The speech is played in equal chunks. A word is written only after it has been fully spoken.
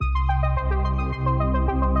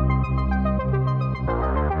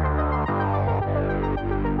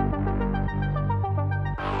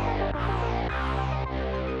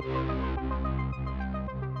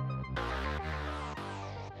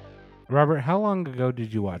Robert, how long ago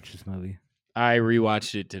did you watch this movie? I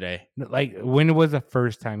rewatched it today. Like, when was the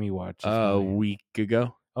first time you watched this A movie? week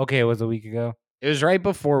ago. Okay, it was a week ago. It was right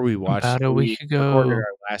before we watched. About a week we recorded ago.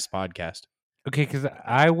 our last podcast. Okay, because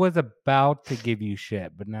I was about to give you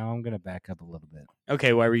shit, but now I'm gonna back up a little bit.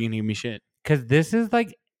 Okay, why were you gonna give me shit? Because this is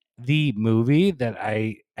like the movie that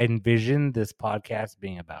I envisioned this podcast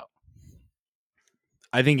being about.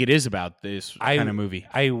 I think it is about this kind of movie.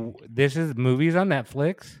 This is movies on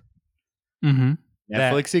Netflix. Mm-hmm.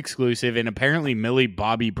 Netflix exclusive, and apparently Millie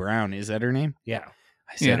Bobby Brown, is that her name? Yeah,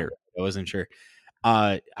 I said it right. I wasn't sure.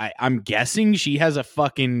 I'm guessing she has a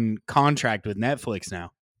fucking contract with Netflix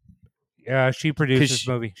now. Yeah, she produced this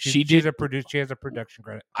movie. She has a production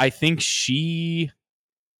credit. I think she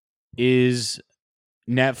is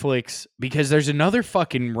Netflix because there's another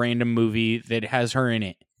fucking random movie that has her in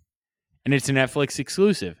it, and it's a Netflix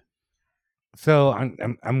exclusive. So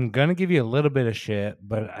I'm gonna give you a little bit of shit,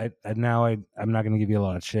 but I'm not gonna give you a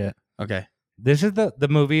lot of shit. Okay, this is the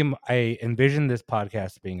movie I envisioned this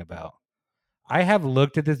podcast being about. I have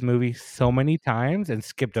looked at this movie so many times and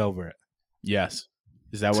skipped over it. Yes,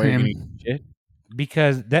 is that why you're getting shit?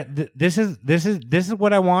 Because this is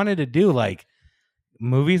what I wanted to do. Like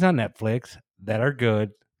movies on Netflix that are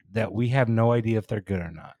good that we have no idea if they're good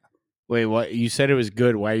or not. Wait, what? You said it was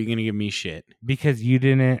good. Why are you gonna give me shit? Because you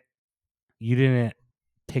didn't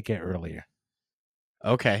pick it earlier.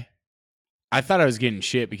 Okay. I thought I was getting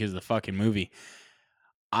shit because of the fucking movie.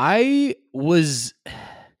 So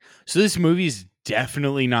this movie is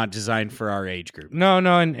definitely not designed for our age group. No,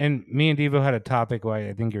 and me and Devo had a topic why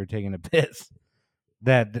I think you were taking a piss.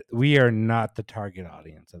 That we are not the target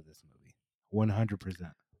audience of this movie.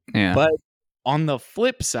 100%. Yeah. But on the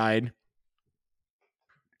flip side,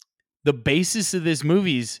 the basis of this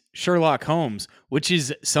movie is Sherlock Holmes, which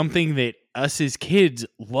is something that us as kids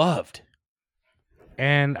loved.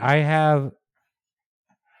 And I have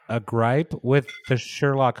a gripe with the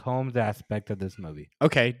Sherlock Holmes aspect of this movie.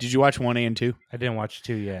 Okay, did you watch 1 and 2? I didn't watch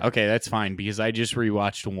 2 yet. Okay, that's fine because I just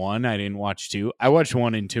rewatched 1. I didn't watch 2. I watched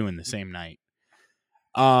 1 and 2 in the same night.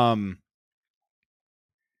 I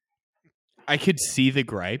could see the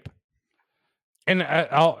gripe. And I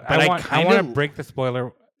want to break the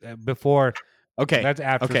spoiler before. Okay, that's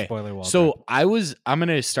after spoiler wall. So I'm going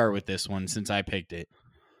to start with this one since I picked it.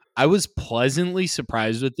 I was pleasantly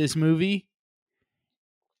surprised with this movie.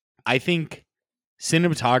 I think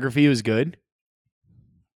cinematography was good.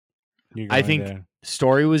 I think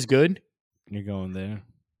story was good. You're going there.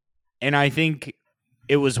 And I think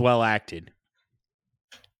it was well acted.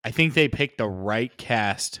 I think they picked the right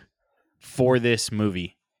cast for this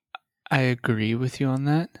movie. I agree with you on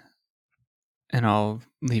that. And I'll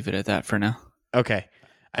leave it at that for now. Okay.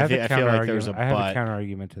 I feel like there's a but. I have a counter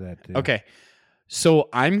argument to that too. Okay. So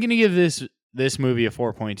I'm going to give this movie a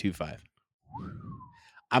 4.25.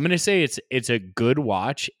 I'm going to say it's a good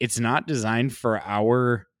watch. It's not designed for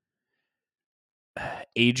our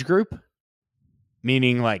age group,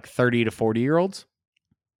 meaning like 30 to 40-year-olds.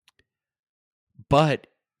 But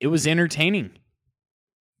it was entertaining.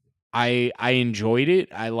 I enjoyed it.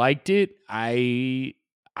 I liked it. I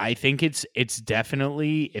think it's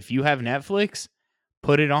definitely, if you have Netflix,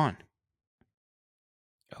 put it on.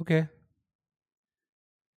 Okay.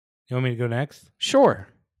 You want me to go next? Sure.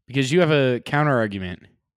 Because you have a counter argument.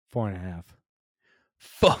 4.5.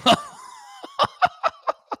 Fuck.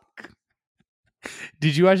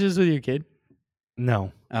 Did you watch this with your kid?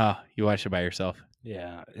 No. Oh, you watched it by yourself.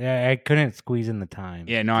 Yeah, I couldn't squeeze in the time.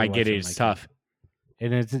 Yeah, no, I get it. It's tough.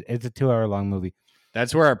 And it's a 2-hour long movie.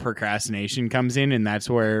 That's where our procrastination comes in, and that's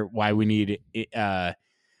why we need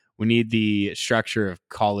the structure of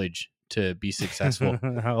college to be successful.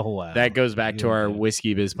 Oh wow. That goes back to our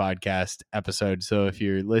Whiskey Biz podcast episode. So if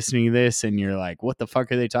you're listening to this and you're like, what the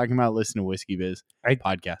fuck are they talking about? Listen to Whiskey Biz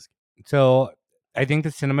podcast. So I think the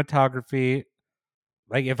cinematography,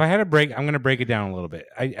 like if I had a break, I'm going to break it down a little bit.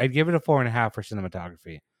 I'd give it a 4.5 for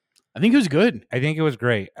cinematography. I think it was good. I think it was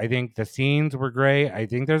great. I think the scenes were great. I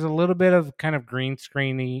think there's a little bit of kind of green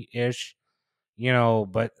screeny-ish,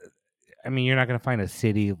 but I mean, you're not going to find a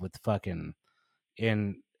city with fucking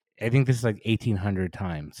I think this is like 1800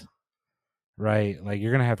 times, right? Like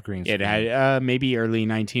you're going to have green screen. It had maybe early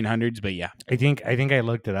 1900s, but yeah. I think I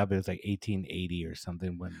looked it up. It was like 1880 or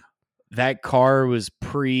something when that car was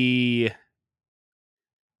pre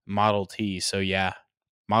Model T. So yeah.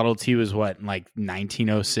 Model T was what, like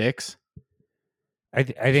 1906? I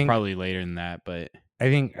think probably later than that, but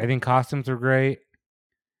I think costumes were great.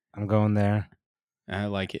 I'm going there. I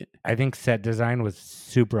like it. I think set design was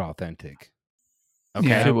super authentic.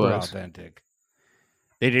 Okay, super authentic.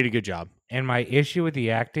 They did a good job. And my issue with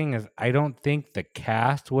the acting is I don't think the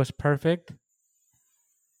cast was perfect.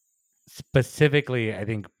 Specifically, I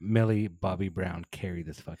think Millie Bobby Brown carried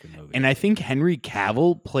this fucking movie. And I think Henry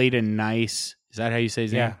Cavill played a nice... Is that how you say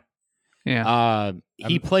his name? Yeah.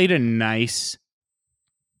 He played a nice,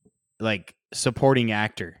 like, supporting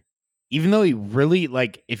actor. Even though he really,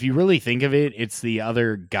 like, if you really think of it, it's the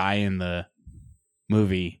other guy in the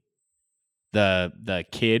movie. The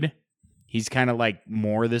kid. He's kind of like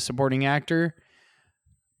more the supporting actor.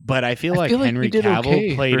 But I feel like Henry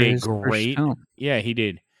Cavill played a great... Yeah, he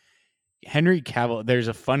did. Henry Cavill, there's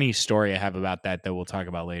a funny story I have about that we'll talk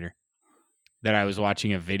about later. That I was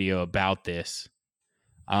watching a video about this.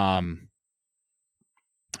 But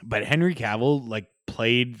Henry Cavill like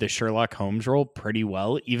played the Sherlock Holmes role pretty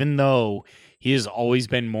well, even though he has always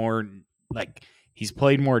been more like he's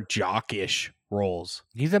played more jockish roles.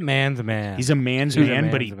 He's a man's man. He's a man's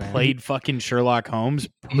man, but he played fucking Sherlock Holmes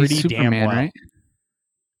pretty damn well. Right?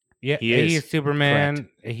 Yeah, he is Superman.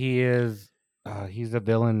 Correct. He is. He's a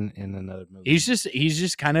villain in another movie. He's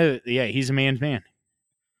just kind of he's a man's man.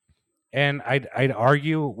 And I'd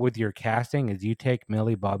argue with your casting is you take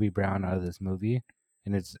Millie Bobby Brown out of this movie,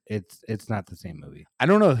 and it's not the same movie. I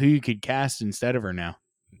don't know who you could cast instead of her now.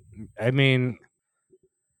 I mean,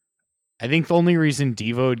 I think the only reason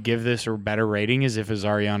Devo would give this a better rating is if it's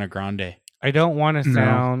Ariana Grande. I don't want to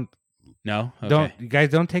sound no. Okay.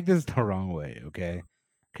 Don't take this the wrong way, okay?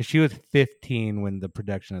 Because she was 15 when the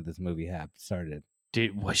production of this movie started.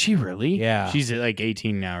 Was she really? Yeah. She's like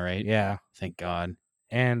 18 now, right? Yeah. Thank God.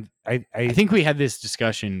 And I think we had this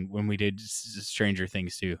discussion when we did Stranger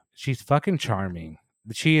Things too. She's fucking charming.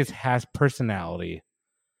 She has personality.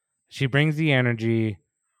 She brings the energy,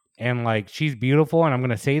 and like she's beautiful. And I'm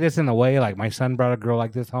gonna say this in a way like my son brought a girl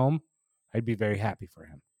like this home. I'd be very happy for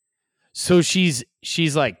him. So she's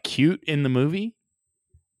like cute in the movie,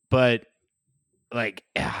 but like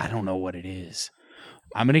I don't know what it is.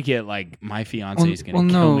 I'm gonna get like my fiance is gonna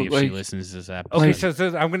kill me if she listens to this episode. Okay,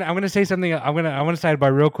 so I'm gonna say something. I want to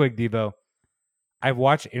sidebar real quick, Devo. I've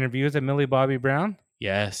watched interviews of Millie Bobby Brown.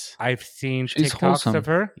 Yes, I've seen TikToks of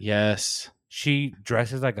her. Yes, she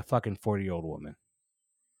dresses like a fucking 40-year-old woman.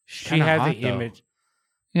 She has the image.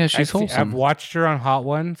 Yeah, she's wholesome. I've watched her on Hot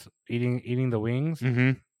Ones eating the wings.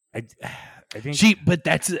 Mm-hmm. I think but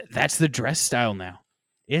that's the dress style now.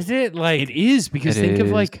 Is it like it is because think of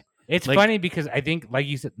like. It's funny because I think, like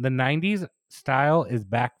you said, the 90s style is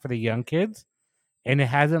back for the young kids, and it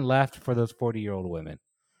hasn't left for those 40-year-old women.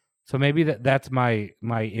 So maybe that's my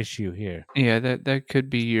issue here. Yeah, that could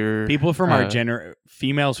be your... People from our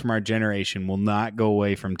females from our generation will not go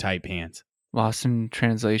away from tight pants. Lost in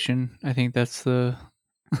translation. I think that's the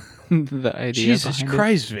the idea. Jesus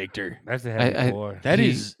Christ, Victor. That's a heavy pour. That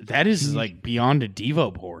is like beyond a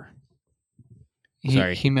Devo pour.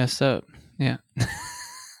 Sorry. He messed up. Yeah.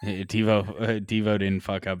 Devo didn't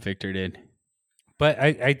fuck up. Victor did. But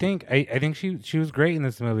I think she was great in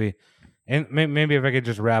this movie, and maybe if I could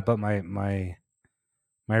just wrap up my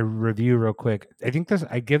review real quick.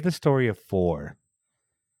 I give the story a 4,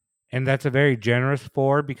 and that's a very generous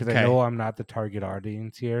 4 because I know I'm not the target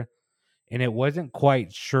audience here, and it wasn't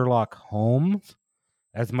quite Sherlock Holmes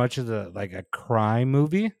as much as a crime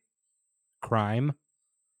movie, and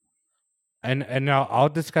I'll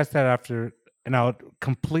discuss that after. And I'll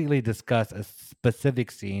completely discuss a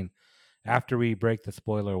specific scene after we break the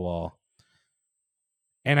spoiler wall.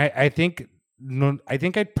 And I think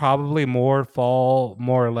I'd probably fall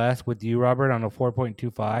more or less with you, Robert, on a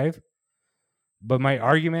 4.25. But my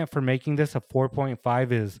argument for making this a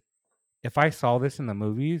 4.5 is if I saw this in the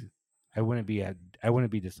movies, I wouldn't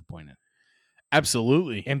be disappointed.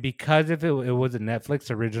 Absolutely. And because if it was a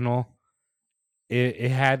Netflix original,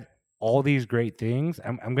 it had all these great things.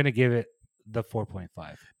 I'm going to give it the 4.5.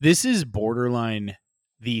 This is borderline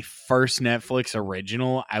the first Netflix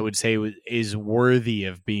original I would say is worthy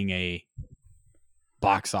of being a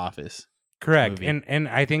box office. Correct. Movie. And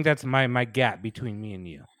I think that's my gap between me and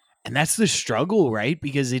you. And that's the struggle, right?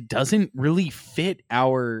 Because it doesn't really fit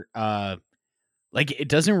our it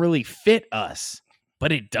doesn't really fit us,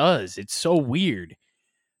 but it does. It's so weird.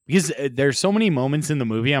 Because there's so many moments in the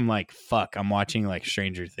movie I'm like, fuck, I'm watching like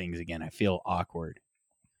Stranger Things again. I feel awkward.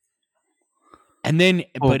 And then,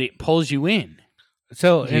 but it pulls you in.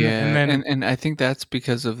 So, and I think that's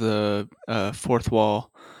because of the fourth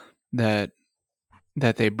wall that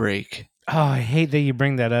they break. Oh, I hate that you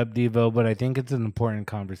bring that up, Devo, but I think it's an important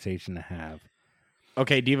conversation to have.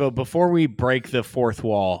 Okay, Devo, before we break the fourth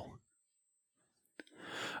wall,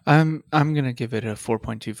 I'm gonna give it a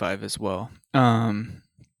 4.25 as well.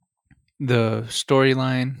 The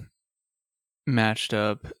storyline matched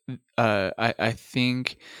up. I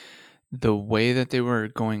think the way that they were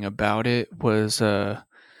going about it was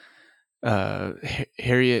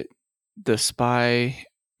Harriet the Spy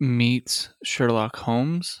meets Sherlock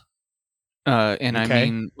Holmes. And I Okay.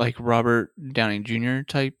 mean like Robert Downey Jr.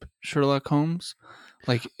 type Sherlock Holmes.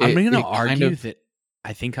 Like I'm going to it kind argue of, that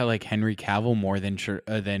I think I like Henry Cavill more than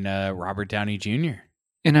Robert Downey Jr.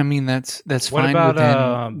 and I mean that's What fine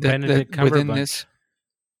about within Benedict within Cumberbatch? this.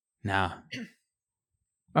 Nah.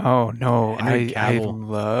 Oh no, Henry I Cavill.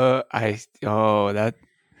 love that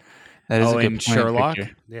is Oh, a good in point, Sherlock?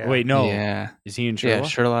 Victor. Yeah. Wait, no. Yeah, Is he in yeah,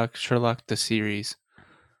 Sherlock? Sherlock the series.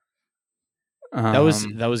 That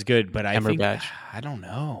was good, but I think Cumberbatch. I don't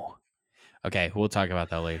know. Okay, we'll talk about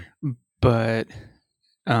that later. But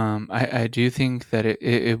I do think that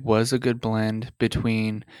it was a good blend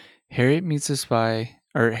between Harriet meets the spy,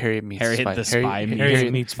 or Harriet meets Harriet the the Spy spy. meets-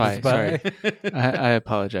 Harriet meets the spy. spy. Sorry, I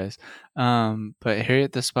apologize. But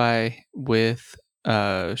Harriet the Spy with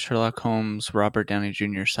Sherlock Holmes, Robert Downey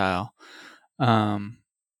Jr. style, and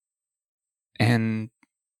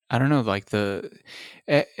I don't know, like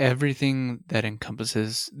everything that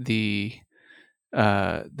encompasses the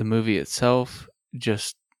movie itself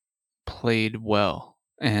just played well,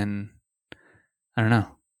 and I don't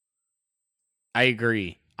know. I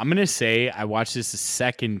agree. I'm going to say I watched this a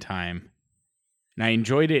second time, and I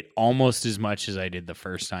enjoyed it almost as much as I did the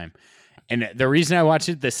first time. And the reason I watched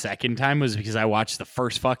it the second time was because I watched the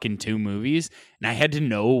first fucking two movies, and I had to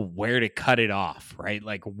know where to cut it off, right?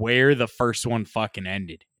 Like where the first one fucking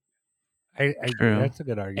ended. True. That's a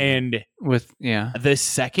good argument. And the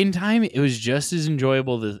second time, it was just as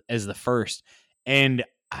enjoyable as the first. And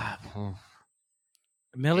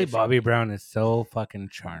Millie Bobby Brown is so fucking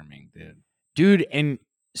charming, dude, and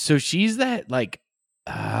so she's that like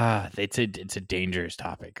it's a dangerous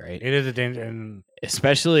topic, right? It is a danger, and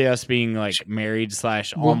especially us being like married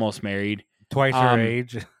 / almost married, twice her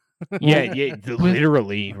age. yeah,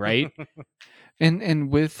 literally, right? And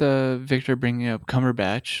with Victor bringing up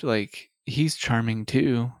Cumberbatch, like he's charming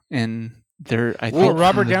too, and I think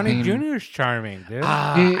Robert Downey Jr. is charming, dude.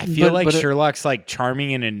 I feel like Sherlock's like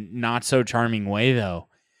charming in a not so charming way, though.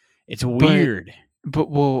 It's weird. But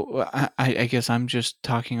I guess I'm just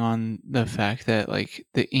talking on the fact that like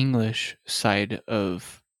the English side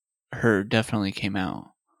of her definitely came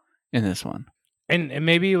out in this one, and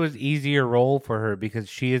maybe it was easier role for her because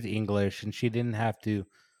she is English and she didn't have to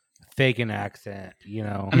fake an accent. You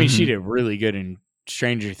know, I mean, she did really good in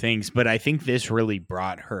Stranger Things, but I think this really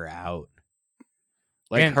brought her out.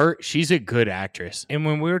 Like she's a good actress. And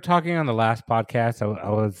when we were talking on the last podcast, I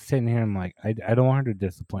was sitting here and I'm like, I don't want her to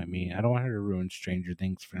disappoint me. I don't want her to ruin Stranger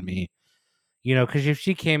Things for me. You know, because if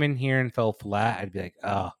she came in here and fell flat, I'd be like,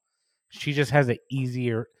 oh, she just has an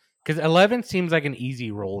easier. Because 11 seems like an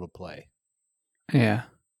easy role to play. Yeah,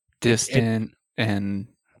 distant and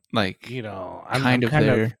like, you know, I'm kind of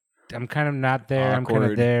there. I'm kind of not there. Awkward. I'm kind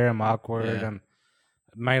of there. I'm awkward. Yeah.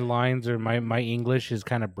 My lines or my English is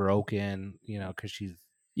kind of broken, you know, because she's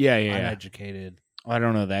uneducated. I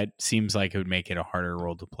don't know. That seems like it would make it a harder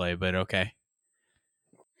role to play, but okay.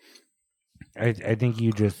 I think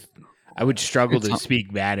you just... I would struggle to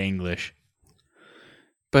speak bad English.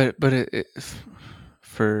 But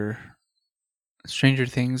for Stranger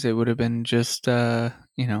Things, it would have been just,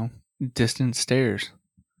 distant stares.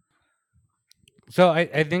 So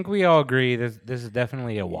I think we all agree this is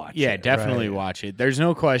definitely a watch. Yeah, definitely watch it. There's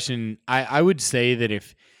no question. I would say that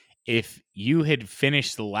if you had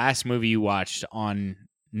finished the last movie you watched on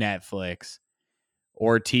Netflix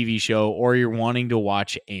or TV show, or you're wanting to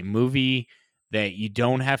watch a movie that you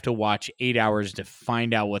don't have to watch 8 hours to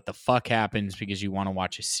find out what the fuck happens because you want to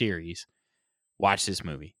watch a series, watch this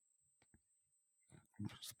movie.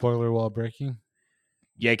 Spoiler while breaking.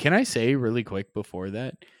 Yeah, can I say really quick before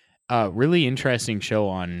that? Really interesting show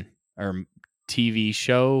or TV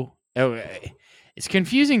show. Oh, it's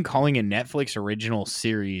confusing calling a Netflix original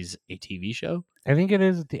series a TV show. I think it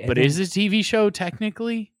is. But is it a TV show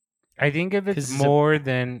technically? I think if it's more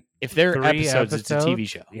than if they're episodes, it's a TV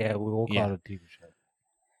show. Yeah, we will call it a TV show.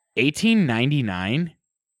 1899.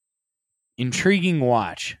 Intriguing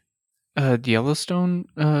watch. Yellowstone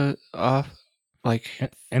off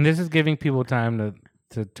and this is giving people time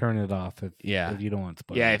to turn it off if you don't want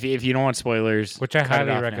spoilers. Yeah, if you don't want spoilers, which I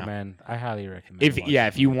highly recommend. Now. I highly recommend.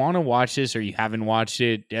 If you want to watch this or you haven't watched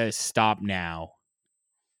it, stop now.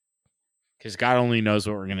 Because God only knows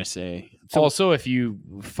what we're gonna say. So, also, if you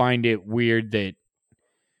find it weird that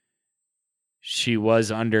she was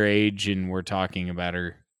underage and we're talking about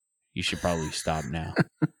her, you should probably stop now.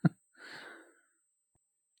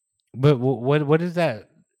 But what is that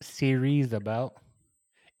series about?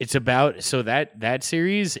 It's about that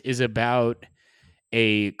series is about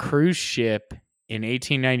a cruise ship in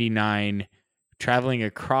 1899 traveling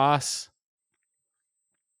across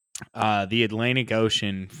the Atlantic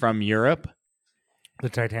Ocean from Europe. The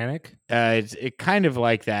Titanic? It's kind of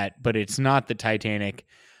like that, but it's not the Titanic.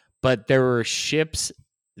 But there were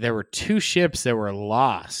two ships that were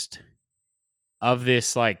lost of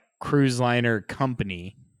this like cruise liner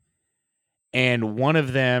company. And one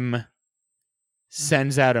of them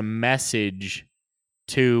sends out a message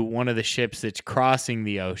to one of the ships that's crossing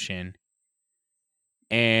the ocean.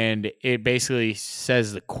 And it basically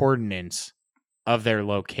says the coordinates of their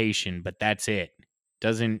location, but that's it.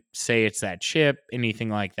 Doesn't say it's that ship, anything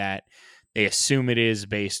like that. They assume it is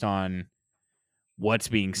based on what's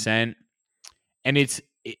being sent. And it's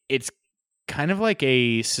kind of like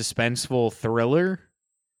a suspenseful thriller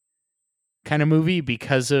kind of movie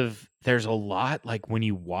because of there's a lot like when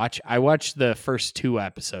you I watched the first 2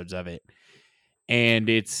 episodes of it, and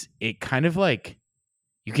it kind of like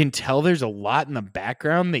you can tell there's a lot in the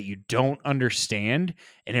background that you don't understand,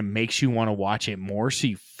 and it makes you want to watch it more so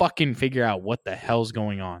you fucking figure out what the hell's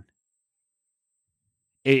going on.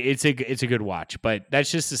 It's a good watch, but that's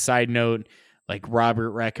just a side note. Like Robert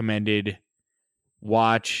recommended,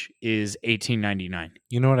 watch is 1899.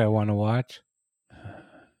 You know what I want to watch?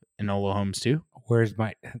 Enola Holmes 2. Where's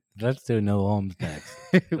my? Let's do Enola Holmes next.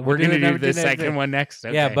 We're gonna do the second one next.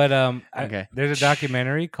 Okay. Yeah, but okay. There's a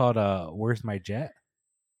documentary called "Where's My Jet."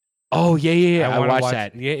 Oh yeah. I watched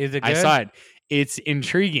that. Yeah, is it good? I saw it. It's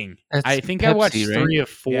intriguing. That's I think Pepsi, I watched right? 3 of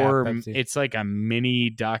 4. Yeah, Pepsi. It's like a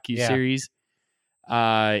mini docuseries.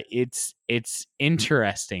 It's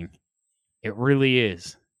interesting. It really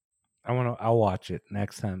is. I'll watch it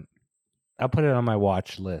next time. I'll put it on my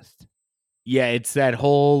watch list. Yeah, it's that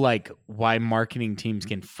whole like why marketing teams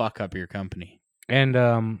can fuck up your company. And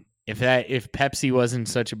if Pepsi wasn't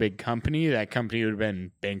such a big company, that company would have been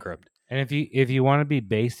bankrupt. And if you want to be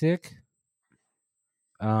basic,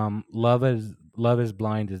 Love is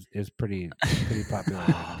Blind is pretty popular.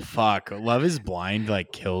 Oh, fuck, Love is Blind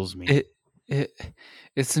like kills me.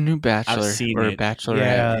 It's a new Bachelor or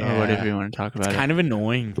Bachelorette or whatever you want to talk about. It's kind of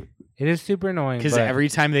annoying. It is super annoying because every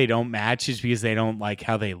time they don't match is because they don't like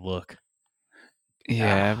how they look.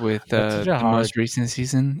 Yeah, with the most recent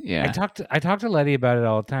season. Yeah, I talk to Letty about it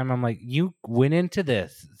all the time. I'm like, you went into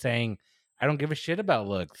this saying I don't give a shit about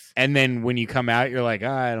looks, and then when you come out, you're like,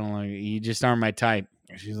 I don't like you. Just aren't my type.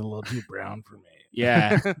 She's a little too brown for me.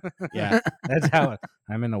 Yeah, yeah. That's how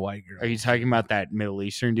I'm in a white girl. Are you talking about that Middle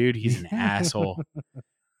Eastern dude? He's an asshole.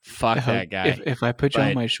 Fuck that guy. If I put you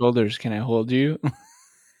on my shoulders, can I hold you?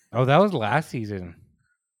 Oh, that was last season.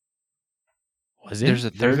 Was it? There's a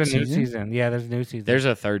third season? Yeah, there's a new season. There's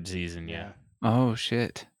a third season, yeah. Oh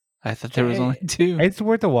shit. I thought there was only 2. It's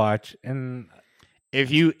worth a watch. And if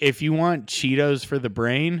you want Cheetos for the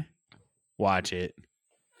brain, watch it.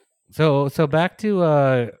 So back to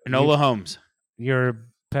Enola Holmes. Your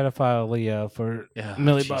pedophilia for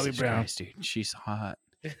Millie Bobby Brown. Christ, dude, she's hot.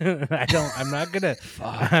 I'm not gonna.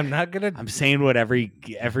 I'm saying what every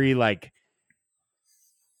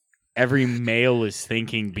male is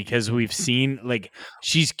thinking because we've seen like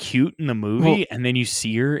she's cute in the movie and then you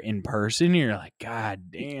see her in person and you're like, God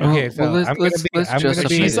damn. Okay, so let's justify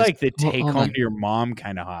she's this. like the take home to your mom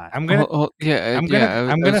kind of hot. I was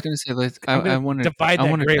gonna say I want to divide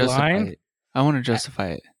that great line. It. I want to justify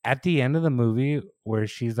it. At the end of the movie where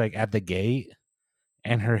she's like at the gate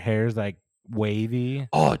and her hair's like wavy.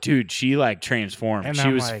 Oh, dude, she like transformed. And she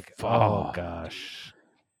I'm was like, oh gosh.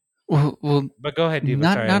 Well, but go ahead, Diva.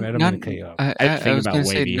 Sorry, I didn't mean to cut you off. I was going to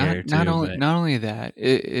say not only that.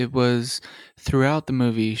 It was throughout the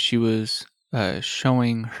movie she was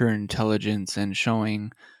showing her intelligence and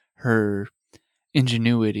showing her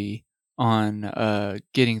ingenuity on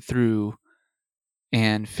getting through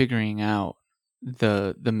and figuring out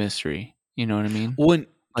the mystery. You know what I mean? When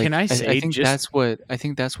can I say? I think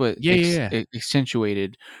that's what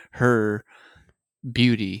accentuated her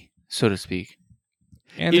beauty, so to speak.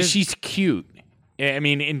 And she's cute. I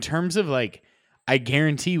mean, in terms of like, I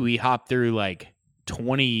guarantee we hop through like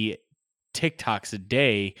 20 TikToks a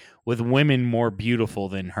day with women more beautiful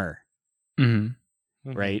than her.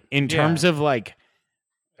 Mm-hmm. Right? In terms of like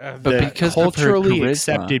the culturally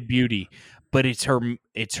accepted beauty, but it's her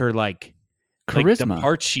like charisma. Like the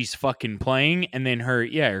parts she's fucking playing, and then her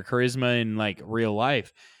charisma in like real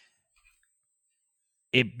life,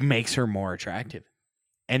 it makes her more attractive.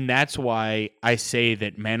 And that's why I say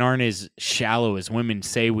that men aren't as shallow as women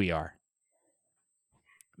say we are.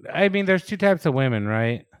 I mean, there's 2 types of women,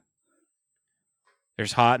 right?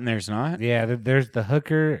 There's hot and there's not. Yeah, there's the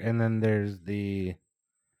hooker, and then there's the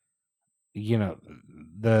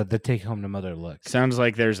the take home to mother look. Sounds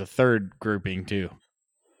like there's a third grouping too.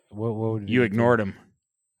 What would you ignored him?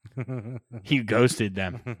 You ghosted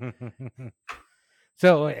them.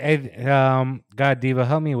 So, God, Diva,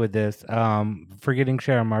 help me with this. Forgetting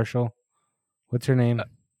Sharon Marshall. What's her name?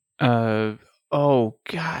 Oh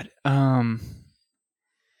God.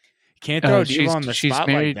 Can't throw Diva on the spot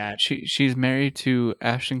married, like that. She's married to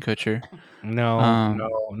Ashton Kutcher. No,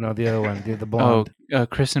 the other one, the blonde.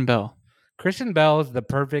 Kristen Bell. Kristen Bell is the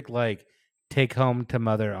perfect take home to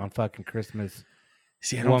mother on fucking Christmas.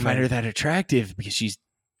 See, I don't find her that attractive because she's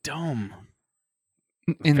dumb.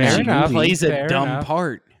 She plays a dumb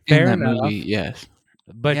part in that movie. Yes,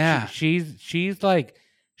 but yeah, she's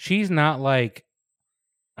not like.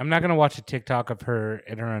 I'm not gonna watch a TikTok of her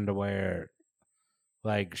in her underwear,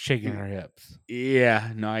 shaking her hips.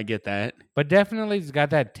 Yeah, no, I get that. But definitely, it's got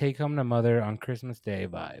that take home to mother on Christmas Day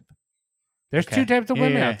vibe. There's two types of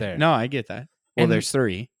women out there. No, I get that. Well, there's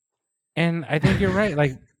three, and I think you're right.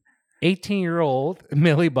 18-year-old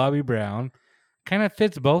Millie Bobby Brown kind of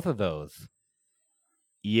fits both of those.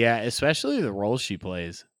 Yeah, especially the role she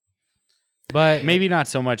plays. But maybe not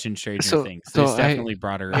so much in Stranger Things. This definitely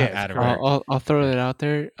brought her out of her. I'll throw it out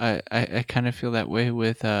there. I kind of feel that way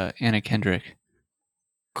with Anna Kendrick.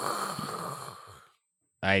 I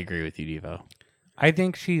agree with you, Devo. I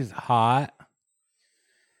think she's hot,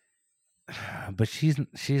 but she's.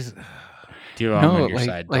 Dude, I'm on your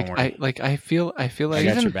side. Don't worry. I feel like I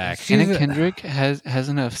got your back. Anna Kendrick has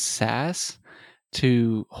enough sass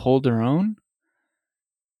to hold her own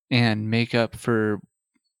and make up for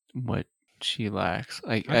what she lacks.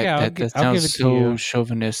 That sounds so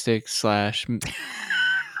chauvinistic /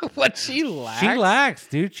 what she lacks. She lacks,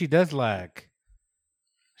 dude. She does lack.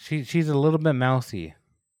 She's a little bit mousy.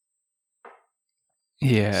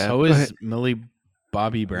 Yeah. So is Millie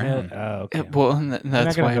Bobby Brown. Okay. Well,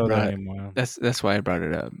 that's why I brought it. That's why I brought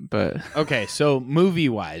it up. But okay, so movie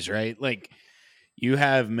wise, right? You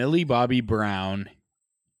have Millie Bobby Brown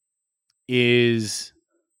is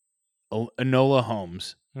Enola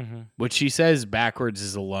Holmes, which she says backwards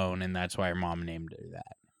is alone, and that's why her mom named her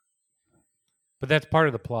that. But that's part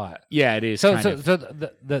of the plot. Yeah, it is. So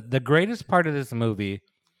the greatest part of this movie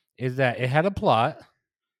is that it had a plot,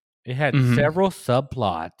 it had several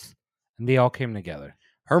subplots. And they all came together.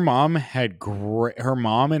 Her mom had great. Her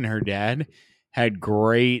mom and her dad had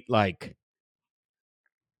great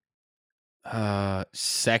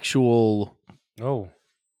sexual.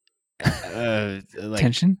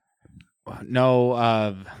 Tension.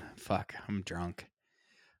 No, fuck. I'm drunk.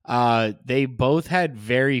 They both had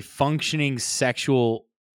very functioning sexual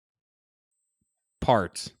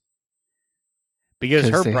parts. Because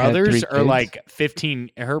her brothers are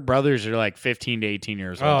 15. Her brothers are 15 to 18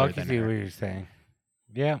 years older. I can see what you're saying.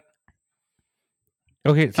 Yeah.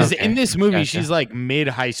 Okay. Because in this movie, she's mid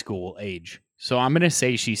high school age. So I'm gonna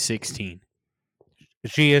say she's 16.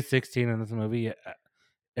 She is 16 in this movie. I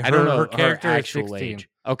don't know her character her actual is 16. Age.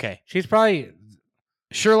 Okay. She's probably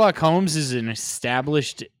Sherlock Holmes is an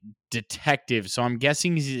established detective, so I'm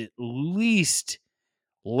guessing he's at least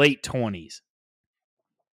late 20s.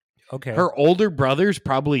 Okay. Her older brother's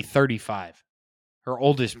probably 35. Her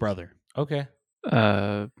oldest brother. Okay.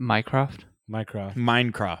 Minecraft. It's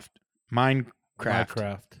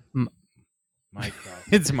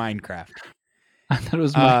Minecraft. I thought it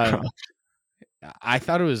was Minecraft. I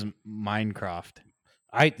thought it was Minecraft.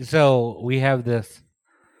 So we have this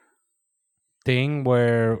thing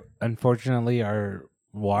where, unfortunately, our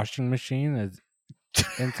washing machine is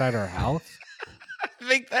inside our house. I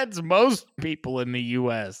think that's most people in the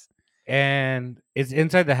U.S. And it's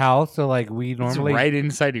inside the house, so we normally it's right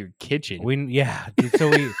inside your kitchen.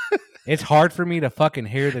 It's hard for me to fucking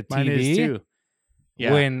hear the TV. Mine is too.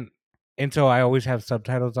 Yeah. So I always have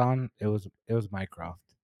subtitles on. It was Minecraft.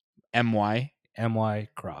 M-Y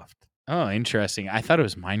Croft. Oh, interesting. I thought it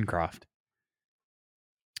was Minecraft.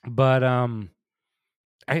 But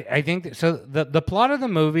I think so. The plot of the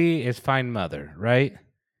movie is find mother, right?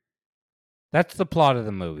 That's the plot of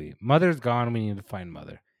the movie. Mother's gone. We need to find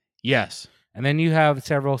mother. Yes. And then you have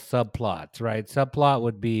several subplots, right? Subplot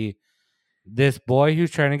would be this boy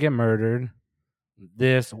who's trying to get murdered,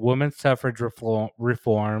 this women's suffrage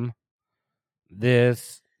reform,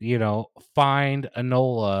 this, find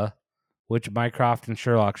Enola, which Mycroft and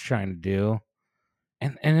Sherlock's trying to do.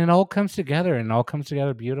 And it all comes together, and all comes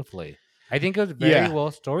together beautifully. I think it was very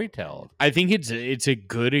well storytold. I think it's a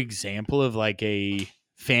good example of a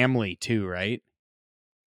family too, right?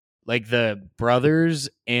 The brothers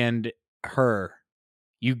and her,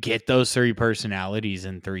 you get those 3 personalities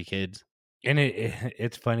and 3 kids. And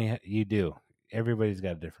it's funny, you do. Everybody's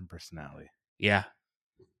got a different personality. Yeah.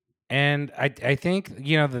 And I think,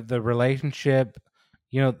 you know, the relationship,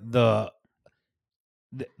 you know,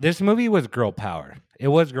 this movie was girl power. It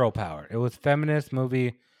was girl power. It was feminist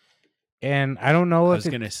movie. And I don't know I if was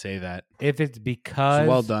going to say that. If it's because... It's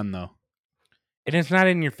well done, though. And it's not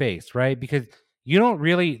in your face, right? Because they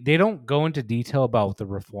don't go into detail about what the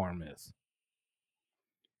reform is.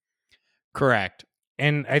 Correct.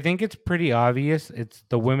 And I think it's pretty obvious. It's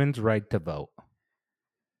the women's right to vote.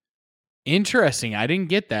 Interesting. I didn't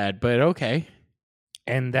get that, but okay.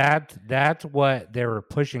 And that's what they were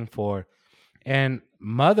pushing for. And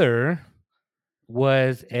Mother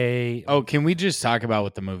was a... Oh, can we just talk about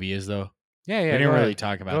what the movie is, though? Yeah. We didn't really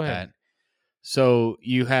talk about that. So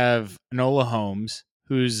you have Enola Holmes,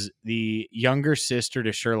 who's the younger sister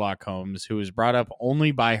to Sherlock Holmes, who was brought up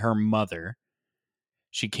only by her mother.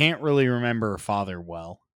 She can't really remember her father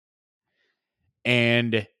well.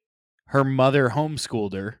 And her mother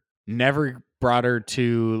homeschooled her, never brought her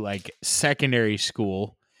to like secondary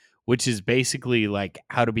school, which is basically like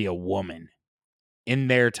how to be a woman in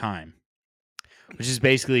their time, which is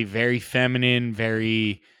basically very feminine,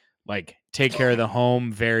 very like take care of the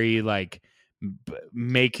home, very like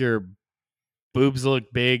make your boobs look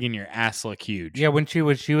big and your ass look huge. Yeah, when she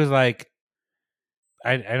was like,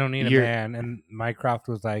 I don't need a man, and Mycroft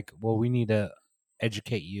was like, well, we need to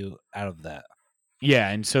educate you out of that. Yeah,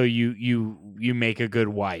 and so you make a good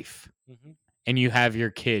wife, and you have your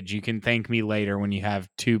kids. You can thank me later when you have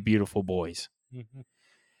 2 beautiful boys.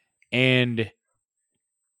 And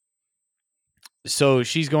so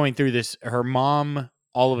she's going through this. Her mom,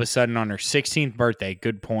 all of a sudden, on her 16th birthday,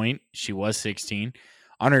 good point, she was 16.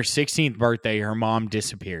 On her 16th birthday, her mom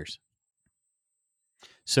disappears.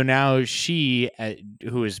 So now she,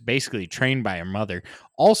 who is basically trained by her mother,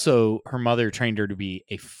 also her mother trained her to be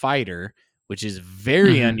a fighter, which is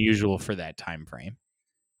very unusual for that time frame,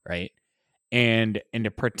 right? And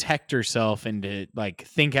to protect herself and to like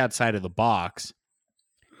think outside of the box.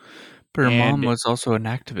 But her mom was also an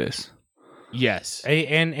activist. Yes.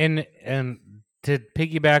 And to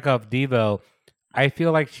piggyback off Devo, I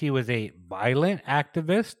feel like she was a violent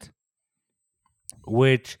activist,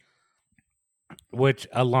 which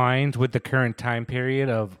aligns with the current time period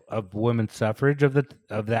of women's suffrage of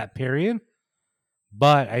that period.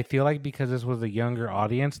 But I feel like because this was a younger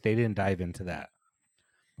audience, they didn't dive into that.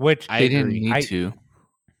 Which they didn't need to.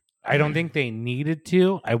 I don't think they needed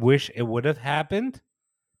to. I wish it would have happened.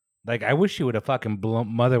 Like, I wish she would have fucking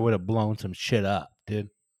Mother would have blown some shit up, dude.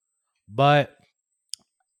 But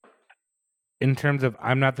in terms of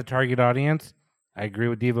I'm not the target audience, I agree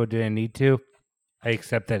with Devo, didn't need to. I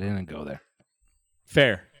accept that it didn't go there.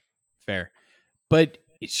 Fair. But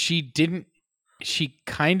she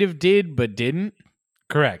kind of did, but didn't.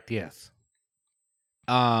 Correct, yes.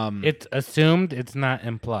 It's assumed, it's not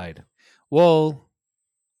implied. Well,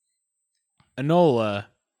 Enola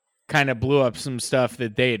kind of blew up some stuff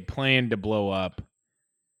that they had planned to blow up,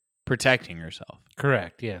 protecting herself.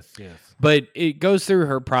 Correct, yes. But it goes through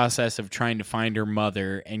her process of trying to find her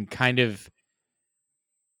mother and kind of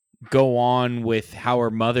go on with how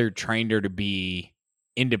her mother trained her to be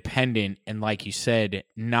independent and, like you said,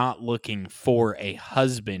 not looking for a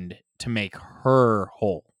husband to make her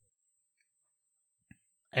whole.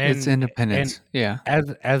 And, it's independence, yeah.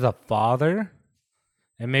 As a father,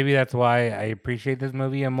 and maybe that's why I appreciate this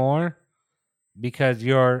movie more, because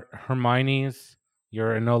your Hermione's,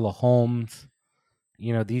 your Enola Holmes,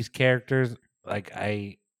 you know, these characters, like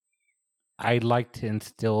I like to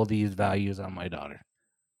instill these values on my daughter.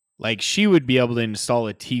 Like she would be able to install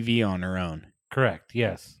a TV on her own. Correct,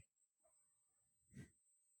 yes.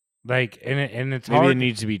 Like, and it's maybe hard. It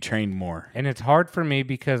needs to be trained more. And it's hard for me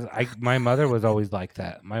because my mother was always like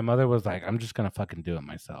that. My mother was like, I'm just going to fucking do it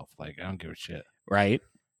myself. Like, I don't give a shit. Right?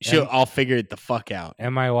 I'll figure it the fuck out.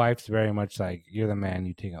 And my wife's very much like, you're the man,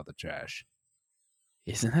 you take out the trash.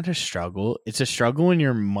 Isn't that a struggle? It's a struggle when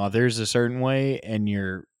your mother's a certain way and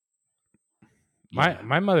you're... Yeah.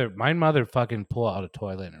 My mother fucking pull out a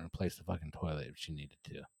toilet and replace the fucking toilet if she needed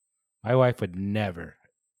to. My wife would never,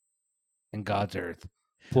 in God's earth,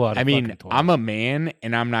 pull out a fucking toilet. I'm a man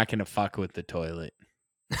and I'm not going to fuck with the toilet.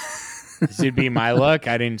 This would be my luck.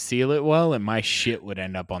 I didn't seal it well and my shit would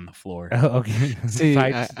end up on the floor. Okay. See,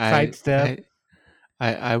 sidestep.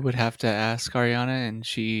 I would have to ask Ariana and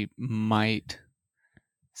she might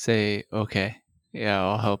say, okay, yeah,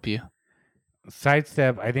 I'll help you.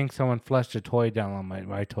 Sidestep, I think someone flushed a toy down on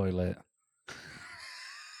my toilet.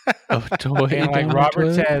 A toy? And like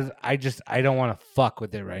Robert says, I don't want to fuck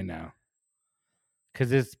with it right now.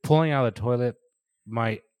 Because it's pulling out of the toilet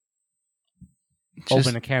might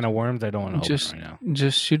open a can of worms I don't want to open right now.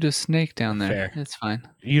 Just shoot a snake down there. Fair. It's fine.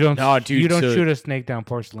 You don't shoot a snake down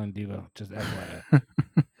porcelain, Devo. Just FYI.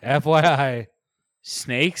 FYI.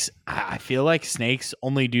 Snakes, I feel like snakes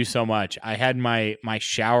only do so much. I had my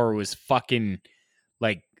shower was fucking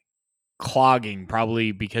like clogging,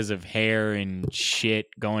 probably because of hair and shit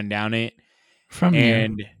going down it. From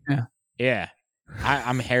and you. Yeah.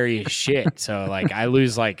 I'm hairy as shit. So like I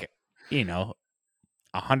lose like,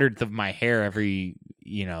 1/100th of my hair every,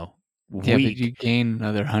 week. Yeah, but you gain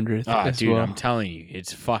another 100th. Oh, dude, well. I'm telling you,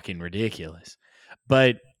 it's fucking ridiculous.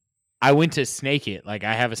 But I went to snake it. Like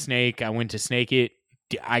I have a snake. I went to snake it.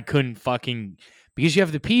 I couldn't fucking, because you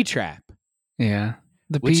have the pee trap. Yeah.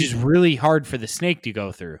 Which is really hard for the snake to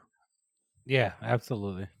go through. Yeah,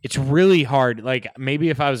 absolutely. It's really hard. Like maybe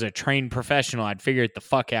if I was a trained professional, I'd figure it the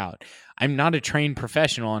fuck out. I'm not a trained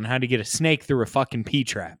professional on how to get a snake through a fucking pee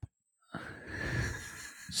trap.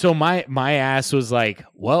 So my ass was like,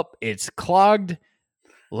 well, it's clogged.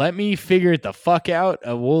 Let me figure it the fuck out.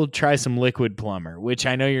 We'll try some liquid plumber, which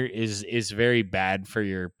I know is very bad for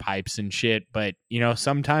your pipes and shit. But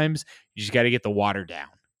sometimes you just got to get the water down.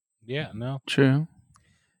 Yeah, no, true.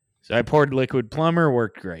 So I poured liquid plumber,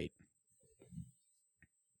 worked great.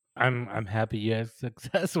 I'm happy you had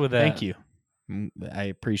success with that. Thank you. I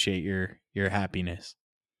appreciate your happiness.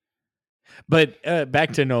 But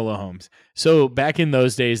back to Nola Holmes. So back in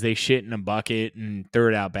those days, they shit in a bucket and threw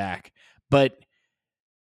it out back. But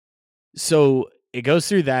so it goes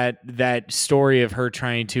through that story of her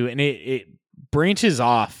trying to, and it branches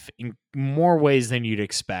off in more ways than you'd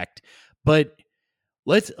expect. But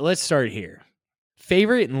let's start here.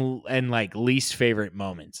 Favorite and like least favorite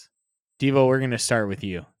moments. Devo, we're gonna start with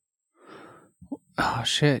you. Oh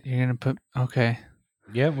shit! You're gonna put okay.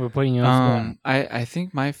 Yeah, we're putting you on. I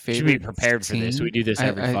think my favorite. Should be prepared for this. We do this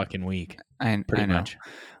every fucking week. I know. Much.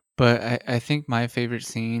 But I think my favorite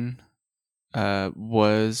scene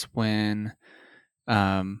was when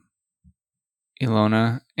Ilona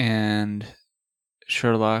and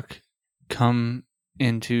Sherlock come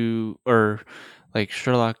into, or like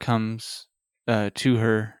Sherlock comes to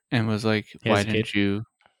her and was like, "Why didn't you?"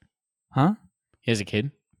 Huh? He has a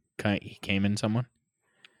kid. He came in someone.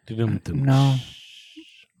 No.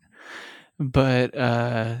 But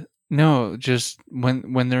no, just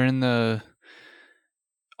when they're in the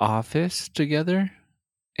office together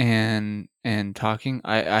and talking,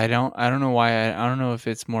 I don't know why. I don't know if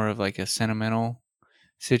it's more of like a sentimental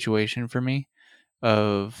situation for me,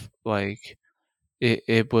 of like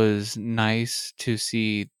it was nice to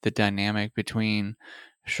see the dynamic between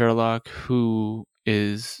Sherlock, who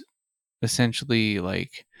is essentially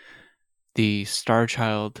like the star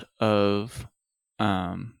child of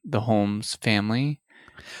the Holmes family.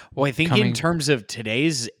 Well, I think in terms of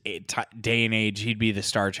today's day and age, he'd be the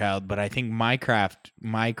star child, but I think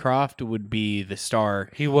Mycroft would be the star.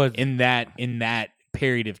 He was in that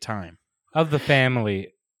period of time of the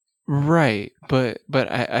family, right? But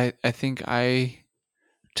I think I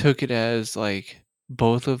took it as like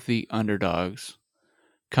both of the underdogs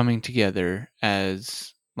coming together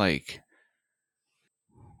as like,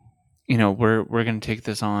 we're going to take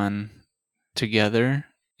this on together.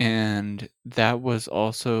 And that was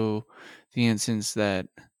also the instance that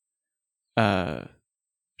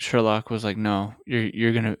Sherlock was like, "No,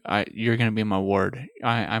 you're gonna be my ward.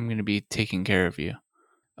 I'm gonna be taking care of you."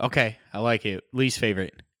 Okay, I like it. Least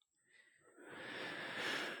favorite.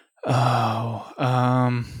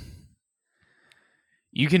 Oh,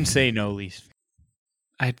 you can say no least.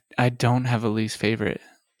 I don't have a least favorite.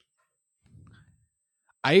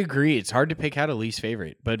 I agree. It's hard to pick out a least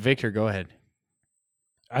favorite, but Victor, go ahead.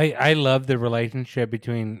 I love the relationship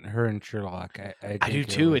between her and Sherlock. I do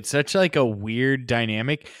too. It's such like a weird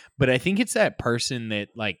dynamic, but I think it's that person that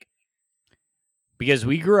like, because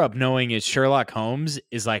we grew up knowing is Sherlock Holmes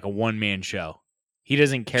is like a one-man show. He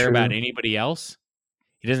doesn't care about anybody else.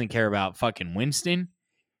 He doesn't care about fucking Winston.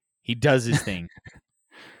 He does his thing.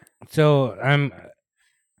 So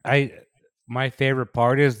my favorite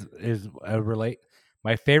part is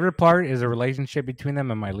my favorite part is a relationship between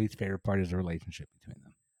them, and my least favorite part is a relationship between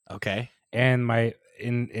them. Okay. And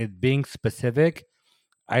in it being specific,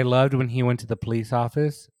 I loved when he went to the police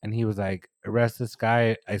office and he was like, "Arrest this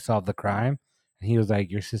guy. I solved the crime." And he was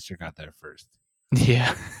like, "Your sister got there first."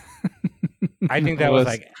 Yeah. I think that was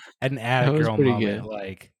like an girl moment. Good.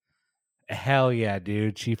 Like, hell yeah,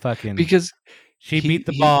 dude. She fucking, because she beat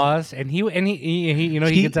the boss, and he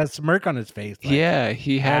he gets that smirk on his face. Like, yeah,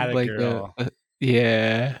 he had like a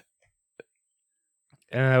yeah.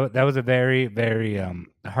 And that was a very, very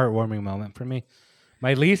heartwarming moment for me.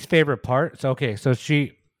 My least favorite part. So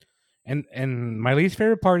she, and my least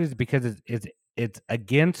favorite part is because it's it's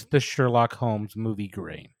against the Sherlock Holmes movie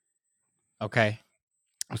grain. Okay.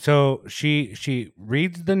 So she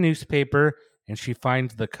reads the newspaper and she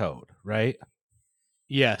finds the code, right?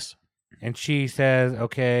 Yes. And she says,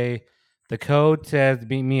 "Okay, the code says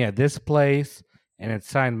meet me at this place, and it's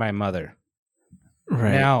signed by mother."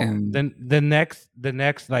 Right. Now, and then the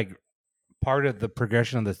next like part of the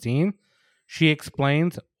progression of the scene, she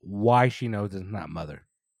explains why she knows it's not mother.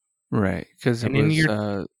 Right, because it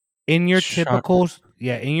was in your typical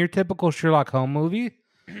Sherlock Holmes movie,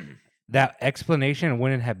 that explanation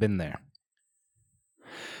wouldn't have been there.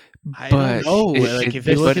 I don't know. Like if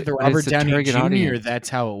you look at the Robert Downey Jr., audience. That's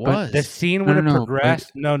how it was. But the scene would have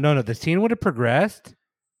progressed. No. The scene would have progressed.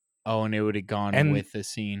 Oh, and it would have gone with the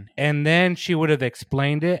scene. And then she would have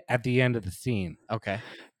explained it at the end of the scene. Okay.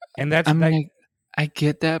 And that's I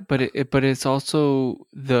get that, but it's also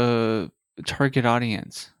the target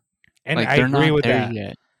audience. And like, I agree with that.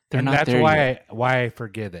 Yet. They're not there yet. That's why I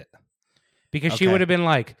forgive it. Because she would have been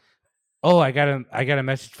like, "Oh, I got a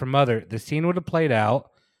message from mother." The scene would have played out,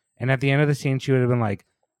 and at the end of the scene, she would have been like,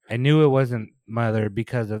 "I knew it wasn't mother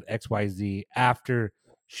because of XYZ." After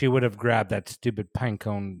she would have grabbed that stupid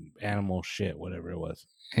pinecone animal shit, whatever it was.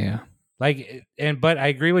 Yeah. But I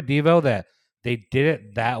agree with Devo that they did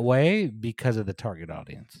it that way because of the target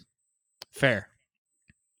audience. Fair.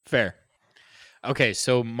 Okay,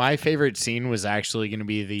 so my favorite scene was actually going to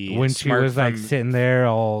be when she was like sitting there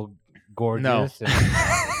all gorgeous.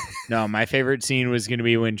 No, my favorite scene was going to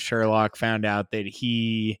be when Sherlock found out that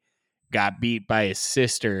he got beat by his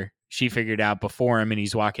sister. She figured out before him, and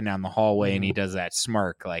he's walking down the hallway, and he does that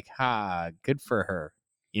smirk, like, "Ha, good for her,"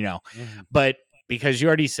 you know. Mm-hmm. But because you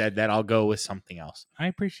already said that, I'll go with something else. I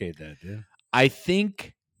appreciate that, dude. I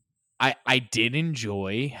think I did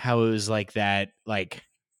enjoy how it was like that, like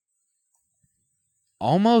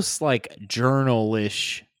almost like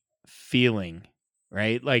journal-ish feeling,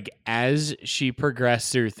 right? Like as she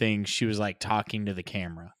progressed through things, she was like talking to the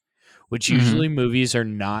camera, which usually movies are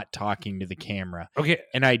not talking to the camera. Okay.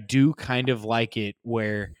 And I do kind of like it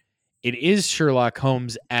where it is Sherlock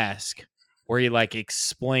Holmes-esque, where he like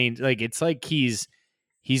explains, like it's like he's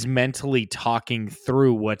mentally talking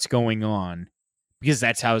through what's going on because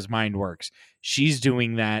that's how his mind works. She's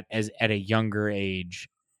doing that as at a younger age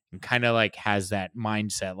and kind of like has that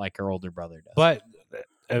mindset like her older brother does. But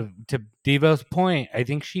to Devo's point, I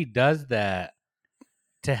think she does that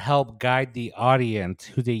to help guide the audience,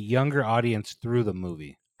 who's a younger audience, through the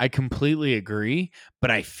movie. I completely agree,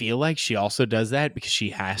 but I feel like she also does that because she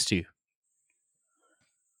has to.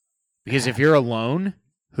 Because if you're alone,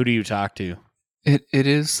 who do you talk to? It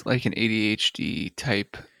is like an ADHD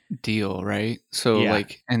type deal, right? So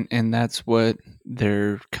like, and that's what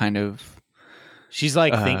they're kind of. She's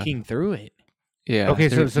like thinking through it. Yeah. Okay,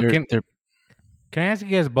 so can I ask you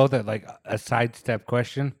guys both a sidestep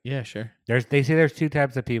question? Yeah, sure. They say there's two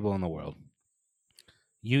types of people in the world.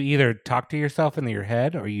 You either talk to yourself in your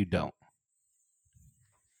head or you don't.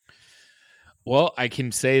 Well, I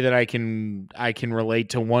can say that I can relate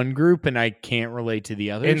to one group and I can't relate to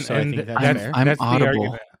the other. I think that's fair. I'm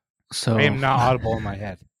audible. So I am not audible in my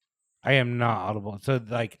head. I am not audible. So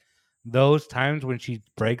like those times when she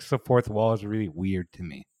breaks the fourth wall is really weird to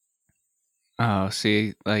me. Oh,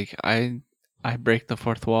 see, like I break the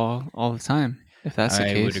fourth wall all the time. If that's the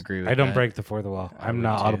case, I would agree with that. I don't break the fourth wall. I'm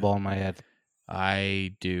not audible in my head.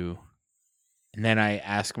 I do. And then I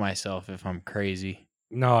ask myself if I'm crazy.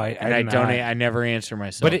 No, I never answer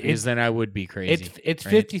myself because then I would be crazy. It's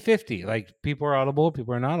 50-50. Like people are audible,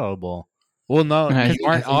 people are not audible. Well, no, because you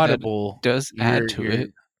aren't audible. Does add to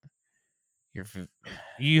it.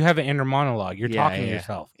 You have an inner monologue. You're talking to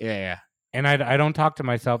yourself. Yeah. And I don't talk to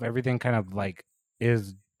myself. Everything kind of like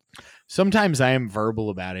is. Sometimes I am verbal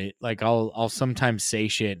about it. Like I'll sometimes say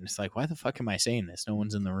shit, and it's like, why the fuck am I saying this? No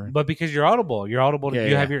one's in the room. But because you're audible, you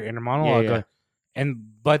have your inner monologue.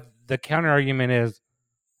 But the counter argument is,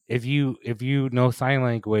 if you know sign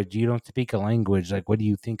language, you don't speak a language. Like, what do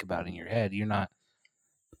you think about in your head?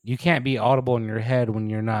 You can't be audible in your head when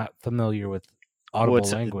you're not familiar with audible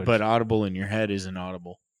language. But audible in your head isn't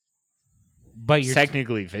audible. But you're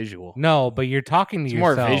technically visual. No, but you're talking to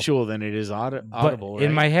yourself. It's more visual than it is audible. Right?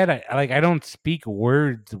 In my head, I don't speak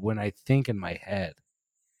words when I think in my head.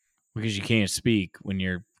 Because you can't speak when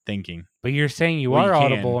you're thinking. But you're saying you are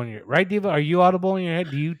audible in your right, Diva? Are you audible in your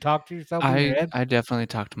head? Do you talk to yourself in your head? I definitely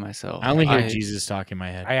talk to myself. I only hear Jesus talk in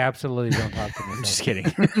my head. I absolutely don't talk to myself. I'm just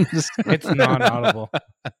kidding. It's non-audible.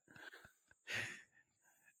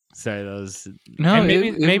 Sorry, those. No, and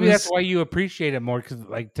maybe that's why you appreciate it more. Because,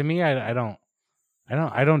 like, to me, I don't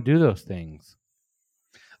do those things.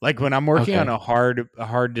 Like when I'm working on a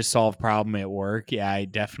hard to solve problem at work, yeah, I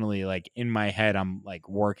definitely like in my head I'm like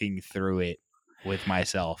working through it with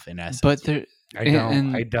myself in essence. But there,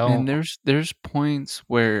 I don't. And there's points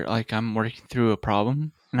where like I'm working through a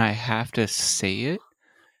problem and I have to say it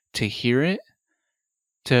to hear it,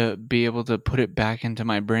 to be able to put it back into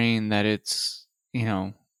my brain that it's,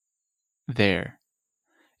 there.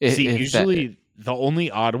 Usually the only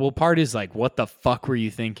audible part is like, what the fuck were you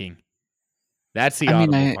thinking? That's the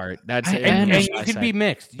audible part. And you can be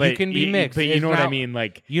mixed. You can be mixed. But you know what I mean?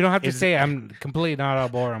 Like, you don't have to say I'm completely not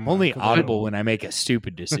audible. I'm only audible when I make a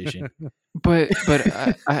stupid decision. But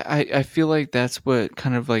I feel like that's what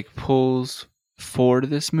kind of like pulls forward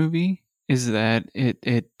this movie, is that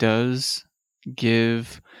it does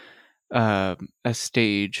give a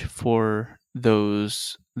stage for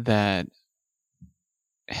those that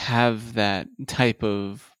have that type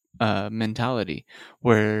of mentality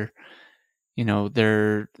where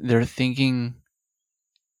they're thinking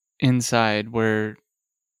inside where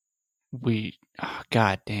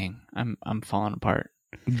god dang, I'm falling apart.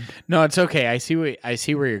 No, it's okay. I see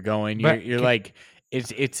where you're going. You're like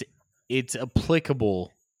it's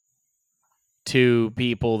applicable to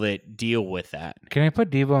people that deal with that. Can I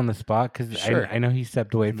put Devo on the spot? Because sure. I know he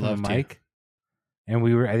stepped away from the mic, and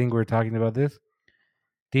I think we were talking about this.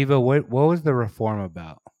 Devo, what was the reform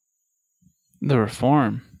about? The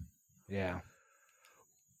reform? Yeah.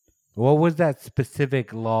 What was that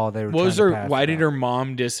specific law they were trying to pass? Why did her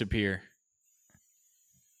mom disappear?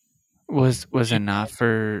 Was it not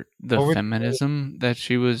for the feminism that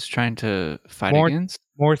she was trying to fight against?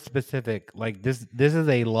 More specific, like this is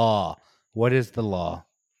a law. What is the law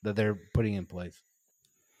that they're putting in place?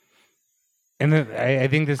 And then I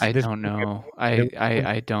think this. I don't know.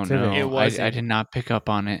 I don't know. I did not pick up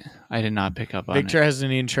on it. Victor has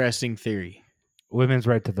an interesting theory. Women's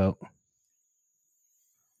right to vote.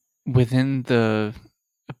 But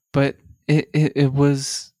it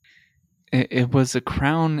was a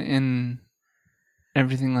crown and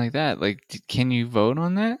everything like that. Like, can you vote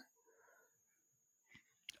on that?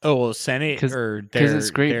 Oh, well, Senate or it's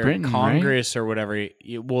Great Britain, Congress, right? Or whatever.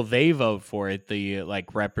 Well, they vote for it. The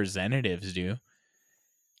representatives do.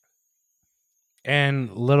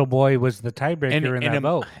 And little boy was the tiebreaker in that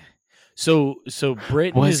vote. So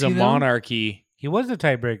Britain is a monarchy. He was a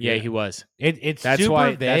tiebreaker. Yeah, he was. That's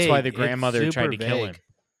why the grandmother tried to kill him.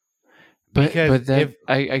 But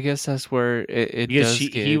I guess that's where it does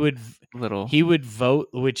he would vote,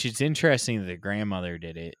 which is interesting that the grandmother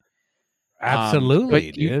did it.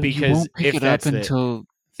 Absolutely, dude. Because you won't pick it up until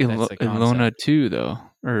Ilona 2, though,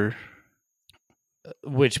 or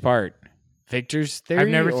which part? Victor's theory. I've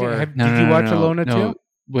never seen. Did you watch Ilona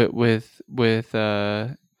 2? With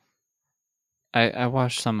I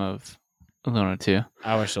watched some of Ilona 2.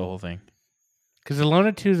 I watched the whole thing because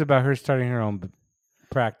Ilona 2 is about her starting her own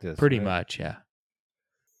practice. Pretty much, yeah.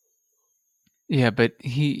 Yeah, but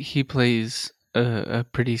he plays a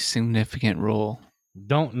pretty significant role.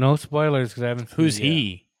 No spoilers because I haven't seen Who's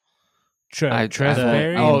he?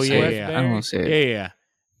 Tressberry? I won't say it. Yeah.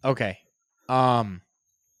 Okay.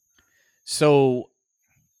 So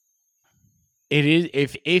it is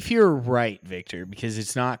if you're right, Victor, because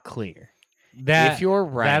it's not clear. That if you're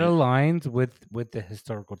right, that aligns with the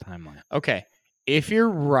historical timeline. Okay. If you're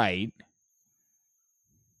right,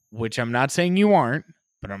 which I'm not saying you aren't,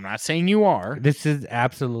 but I'm not saying you are. This is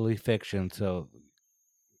absolutely fiction, so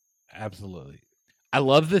absolutely. I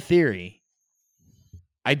love the theory.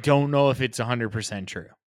 I don't know if it's 100% true.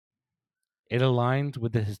 It aligns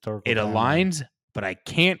with the historical timeline. Aligns, but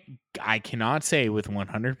I cannot say with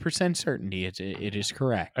 100% certainty it is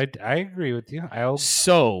correct. I agree with you.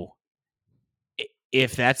 So,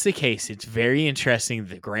 if that's the case, it's very interesting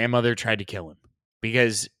that the grandmother tried to kill him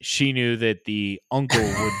because she knew that the uncle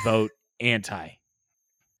would vote anti.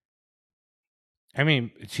 I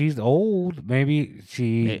mean, she's old.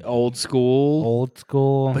 Maybe old school.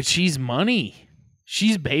 But she's money.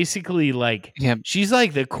 She's basically like she's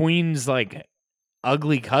like the queen's like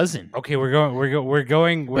ugly cousin. Okay, we're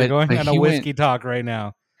going on a whiskey talk right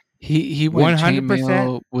now. He went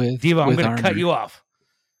 100% with Devo. I'm going to cut you off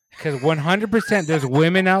because 100% there's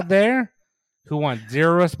women out there who want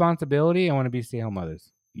zero responsibility and want to be stay-at-home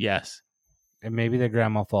mothers. Yes, and maybe their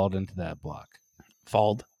grandma fell into that block.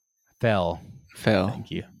 Fell.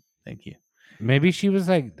 Thank you. Maybe she was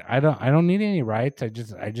like, I don't need any rights. I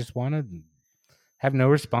just want to have no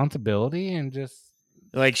responsibility and just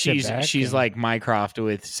like she's like Mycroft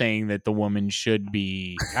with saying that the woman should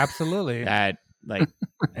be absolutely that like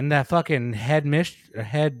and that fucking head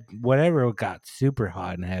whatever got super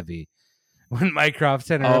hot and heavy. when Mycroft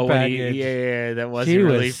sent her a package. that wasn't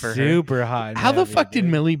really was for super her. hot. How the fuck did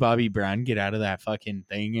Millie Bobby Brown get out of that fucking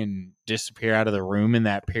thing and disappear out of the room in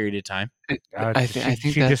that period of time? I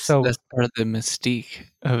think that's part of the mystique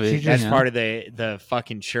of it. That's part of the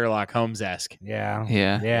fucking Sherlock Holmes-esque. Yeah.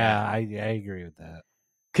 I agree with that.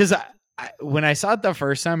 Because when I saw it the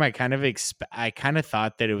first time, I kind of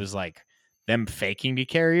thought that it was like them faking to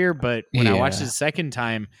carry her, but when I watched it the second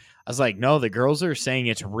time, I was like, no, the girls are saying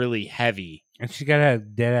it's really heavy. And she got a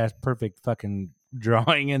dead-ass perfect fucking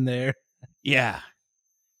drawing in there. Yeah.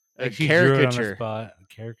 Like she caricature. Drew it on the spot. A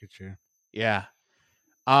caricature. Yeah.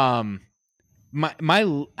 My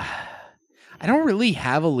I don't really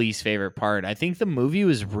have a least favorite part. I think the movie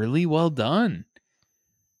was really well done.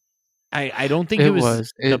 I don't think it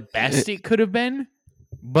was the best it could have been.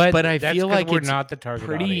 But I feel like we're not the target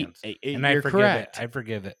audience. And you're correct. I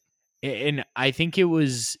forgive it. And I think it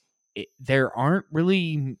was there aren't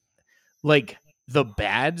really like the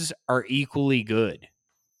bads are equally good.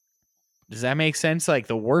 Does that make sense? Like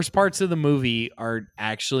the worst parts of the movie are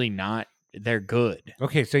actually not, they're good.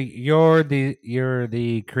 Okay, so you're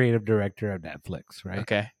the creative director of Netflix, right?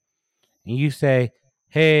 Okay. And you say,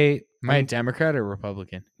 "Hey, am I a Democrat or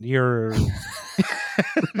Republican?" You're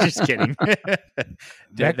just kidding.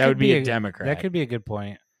 that would be a Democrat. That could be a good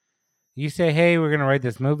point. You say, "Hey, we're going to write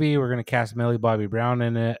this movie. We're going to cast Millie Bobby Brown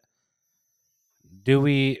in it. Do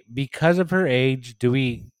we, because of her age, do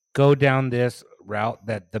we go down this route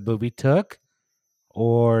that the movie took,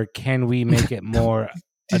 or can we make it more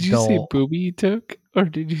Did adult? You say booby took, or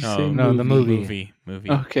did you say no, movie? The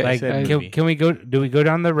movie. Okay, like can we go? Do we go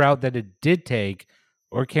down the route that it did take,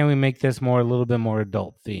 or can we make this a little bit more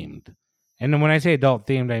adult themed? And then when I say adult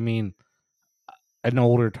themed, I mean an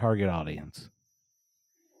older target audience.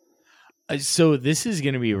 So this is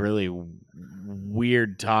going to be a really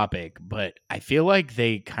weird topic, but I feel like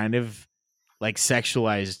they kind of like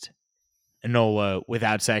sexualized Enola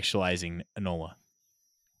without sexualizing Enola.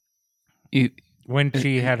 When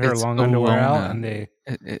she had her long underwear out, and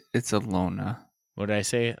it's Alona. What did I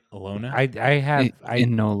say? Alona? I have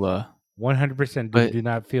Enola. 100% do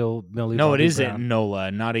not feel Millie. No, Bobby it is Brown.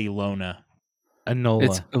 Enola, not Ilona. Enola.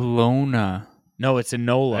 It's Alona. No, it's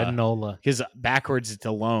Enola. Enola. Because backwards it's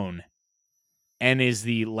alone. N is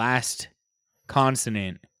the last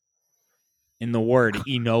consonant in the word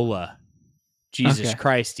Enola. Jesus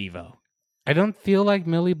Christ, Evo. I don't feel like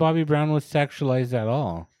Millie Bobby Brown was sexualized at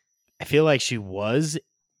all. I feel like she was,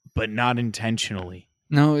 but not intentionally.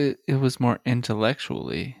 No, it was more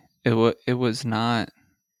intellectually. It was not.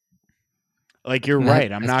 Like, you're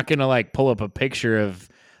right. I'm not going to like pull up a picture of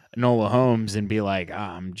Enola Holmes and be like,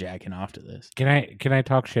 I'm jacking off to this. Can I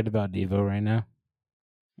talk shit about Devo right now?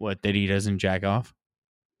 What, that he doesn't jack off?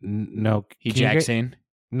 No. He jacks in?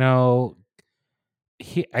 No.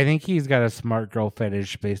 I think he's got a smart girl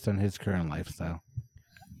fetish based on his current lifestyle.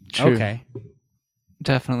 True. Okay.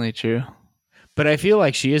 Definitely true. But I feel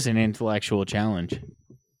like she is an intellectual challenge.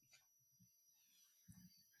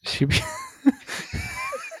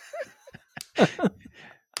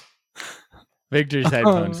 Victor's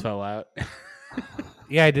headphones fell out.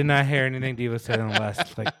 Yeah, I did not hear anything Devo said in the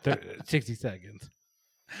last 60 seconds.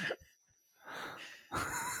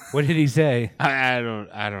 What did he say? I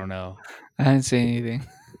don't know. I didn't say anything.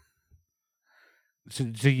 So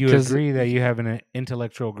you agree that you have an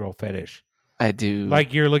intellectual girl fetish? I do.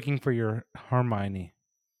 Like you're looking for your Hermione.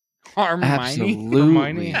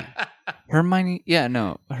 Absolutely. Hermione. Yeah,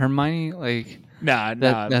 no. Hermione, like... Nah.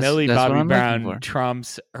 Millie Bobby Brown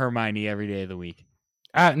trumps Hermione every day of the week.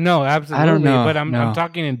 No, absolutely. I don't know. But I'm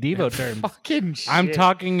talking in Devo terms. Fucking shit. I'm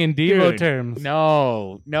talking in Devo terms.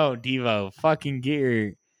 No, Devo. Fucking get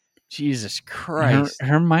your... Jesus Christ.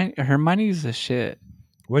 Hermione's the shit.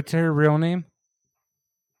 What's her real name?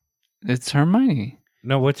 It's Hermione.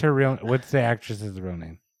 No, what's the actress's real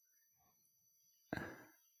name?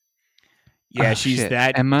 Yeah, she's shit.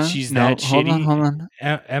 that Emma. She's that shitty. Hold on.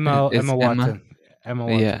 Emma Watson. Emma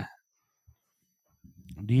Watson. Yeah.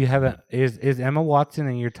 Do you have is Emma Watson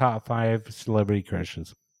in your top 5 celebrity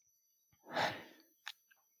crushes?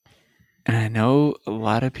 And I know a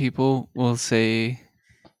lot of people will say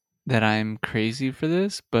that I'm crazy for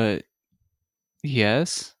this, but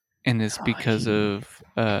yes, and it's because of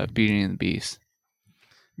Beauty and the Beast.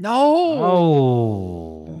 No.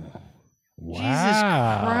 Oh. Wow. Jesus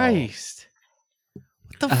Christ.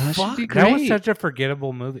 What the fuck? That was such a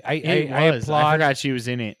forgettable movie. I applaud. I forgot she was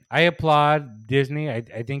in it. I applaud Disney. I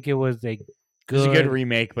think it was a good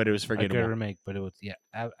remake, but it was forgettable. A good remake, but it was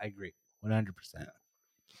I agree 100%.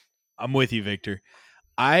 I'm with you, Victor.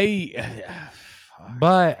 I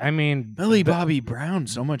But I mean, Millie Bobby Brown,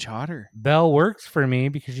 so much hotter. Belle works for me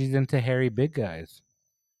because she's into hairy big guys.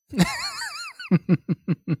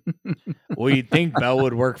 Well, you'd think Belle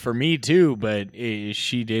would work for me too, but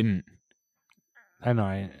she didn't. I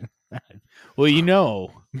know.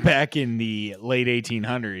 Well, back in the late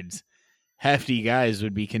 1800s, hefty guys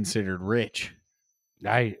would be considered rich.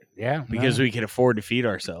 Because we could afford to feed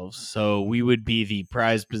ourselves. So we would be the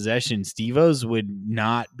prized possession. Steve-O's would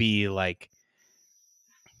not be like,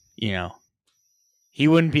 he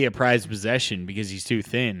wouldn't be a prized possession because he's too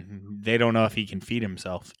thin. They don't know if he can feed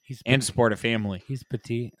himself and support a family. He's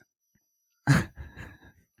petite.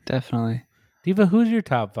 Definitely. Diva, who's your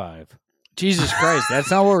top 5? Jesus Christ, that's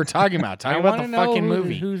not what we're talking about. Talking about the fucking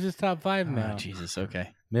movie. Who's his top 5 now? Oh, Jesus, okay.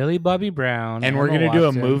 Millie Bobby Brown. And we're going to do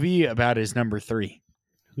a movie about his number 3.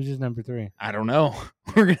 Who's his number 3? I don't know.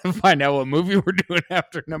 We're going to find out what movie we're doing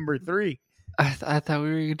after number 3. I thought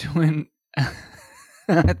we were doing...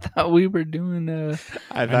 I thought we were doing...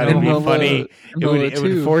 I thought it would be funny. It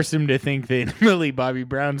would force him to think that Millie Bobby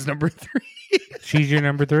Brown's number 3. She's your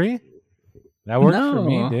number 3? That works for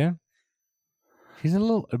me, dude. She's a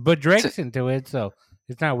little... But Drake's into it, so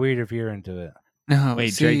it's not weird if you're into it. No,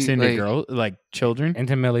 wait, Drake's into girls, like children?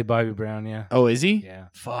 Into Millie Bobby Brown, yeah. Oh, is he? Yeah.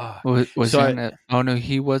 Fuck. Was he oh, no,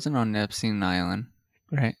 he wasn't on Epstein Island,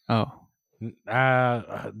 right? Oh.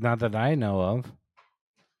 Not that I know of.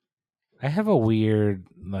 I have a weird,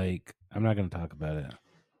 I'm not going to talk about it.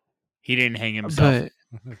 He didn't hang himself.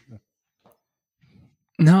 But,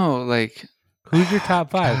 no, Who's your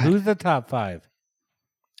top 5? God. Who's the top 5?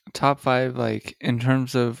 Top 5, in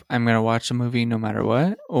terms of I'm going to watch a movie no matter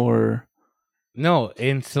what, or... No,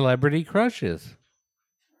 in celebrity crushes.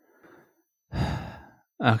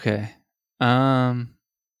 Okay. Emma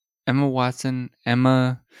Watson,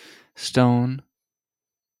 Emma Stone,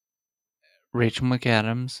 Rachel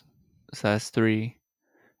McAdams. So that's 3.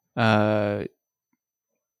 Jennifer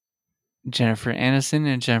Aniston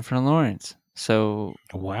and Jennifer Lawrence. So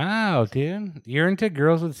wow, dude. You're into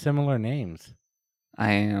girls with similar names.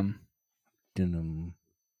 I am.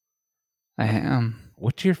 I am.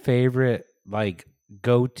 What's your favorite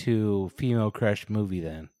go-to female crush movie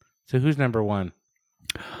then? So who's number 1?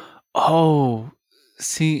 Oh,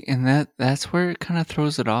 see, and that's where it kind of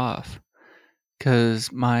throws it off.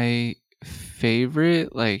 Cause my favorite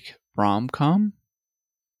rom-com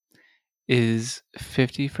is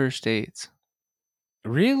 50 First Dates.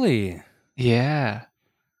 Really? Yeah.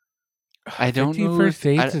 I don't know. 50 First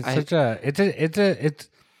Dates is such a it's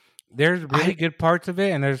there's really good parts of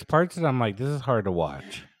it, and there's parts that I'm like, this is hard to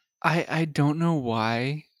watch. I don't know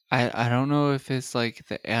why. I don't know if it's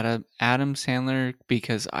the Adam Sandler,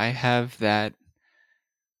 because I have that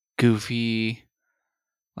goofy,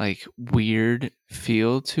 weird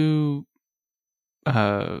feel to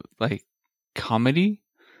comedy.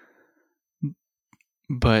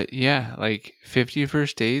 But yeah, 50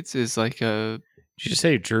 First Dates is a... Did you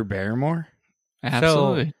say Drew Barrymore?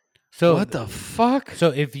 Absolutely. So what the fuck? So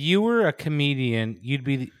if you were a comedian,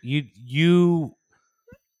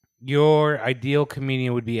 your ideal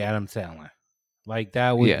comedian would be Adam Sandler.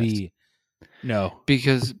 That would be... No.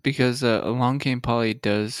 Because Along Came Polly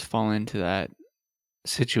does fall into that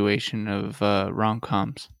situation of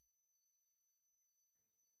rom-coms.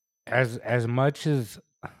 As much as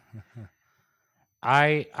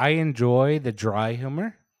I enjoy the dry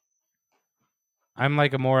humor, I'm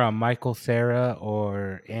a more a Michael Cera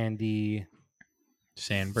or Andy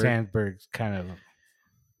Sandberg's kind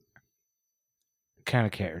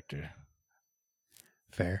of character.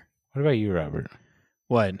 Fair. What about you, Robert?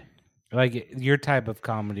 What? Your type of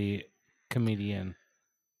comedian.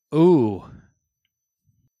 Ooh.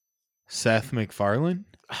 Seth MacFarlane?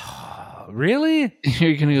 Oh, really?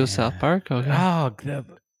 You're going to go South Park? Okay. Oh,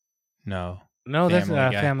 no. No, that's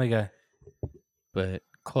Family Guy. But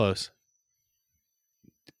close.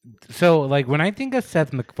 So, when I think of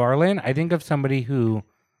Seth MacFarlane, I think of somebody who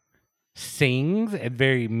sings and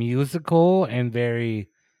very musical and very,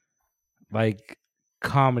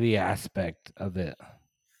 comedy aspect of it.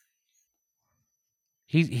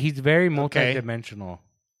 He's very multidimensional.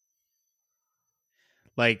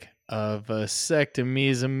 A vasectomy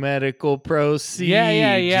is a medical procedure.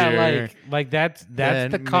 Yeah. That's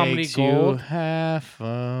the comedy makes gold. You half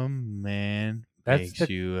a man. Makes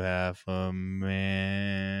you half a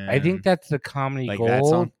man. I think that's the comedy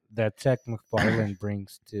gold that Seth MacFarlane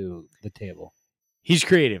brings to the table. He's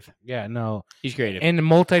creative. Yeah, no, he's creative and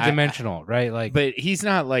multidimensional, right? But he's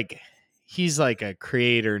not he's a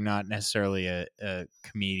creator, not necessarily a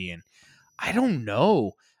comedian. I don't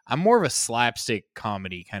know. I'm more of a slapstick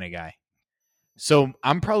comedy kind of guy. So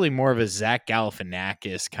I'm probably more of a Zach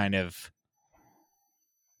Galifianakis kind of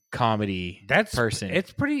comedy person.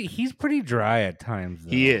 It's pretty. He's pretty dry at times.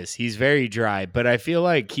 Though. He is. He's very dry, but I feel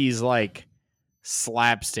like he's like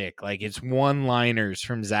slapstick. Like it's one-liners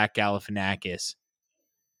from Zach Galifianakis.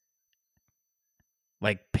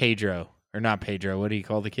 Like Pedro, or not Pedro. What do you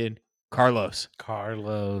call the kid? Carlos,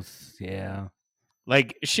 yeah.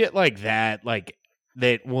 Like shit like that, like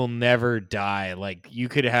that will never die. Like you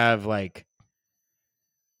could have like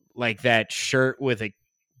that shirt with a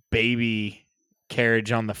baby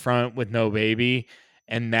carriage on the front with no baby,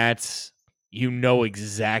 and that's, you know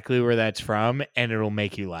exactly where that's from, and it'll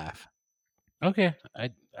make you laugh. Okay.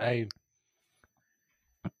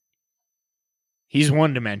 He's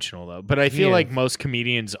one-dimensional though, but I feel like most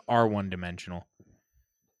comedians are one-dimensional,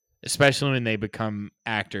 especially when they become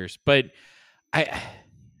actors. But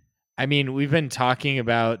I mean, we've been talking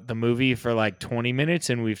about the movie for like 20 minutes,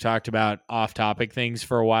 and we've talked about off-topic things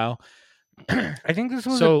for a while. I think this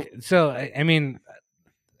was I mean,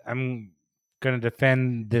 I'm gonna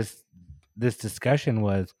defend this discussion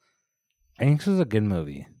was, I think this was a good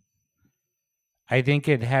movie. I think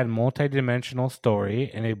it had multi-dimensional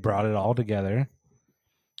story, and it brought it all together.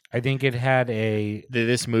 I think it had a... Did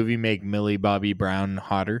this movie make Millie Bobby Brown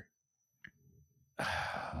hotter?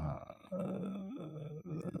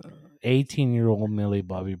 18-year-old Millie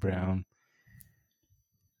Bobby Brown.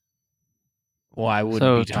 Well, I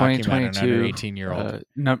wouldn't be talking about an under 18-year-old.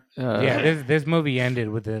 This movie ended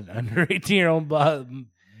with an under 18-year-old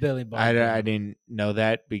Billy Bobby. I didn't know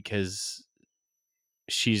that because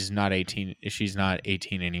she's not 18. She's not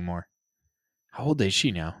 18 anymore. How old is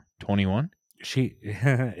she now? 21? She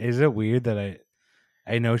is it weird that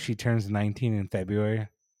I know she turns 19 in February?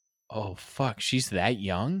 Oh fuck, she's that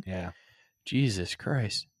young? Yeah. Jesus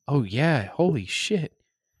Christ. Oh yeah, holy shit.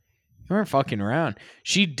 You weren't fucking around.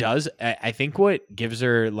 She does. I think what gives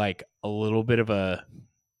her like a little bit of a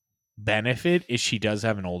benefit is she does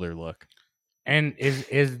have an older look. And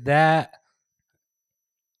is that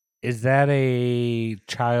a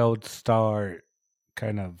child star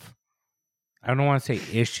kind of, I don't want to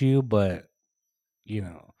say issue, but you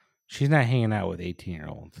know, she's not hanging out with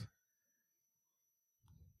 18-year-olds.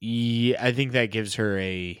 Yeah, I think that gives her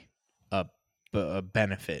a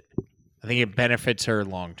benefit. I think it benefits her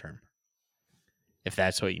long term. If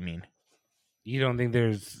that's what you mean. You don't think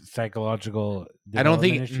there's psychological I don't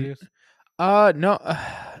think issues? No,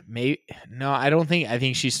 maybe no. I don't think. I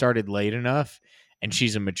think she started late enough, and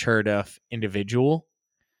she's a mature enough individual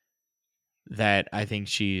that I think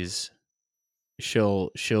she'll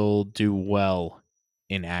do well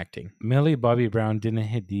in acting. Millie Bobby Brown didn't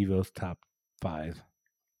hit Devo's top 5.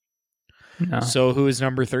 No. So who is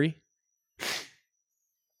number 3?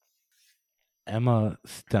 Emma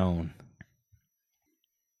Stone.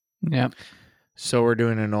 Yep. So we're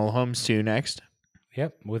doing Enola Holmes 2 next.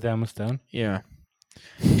 Yep, with Emma Stone. Yeah.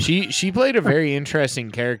 She played a very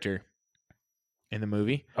interesting character in the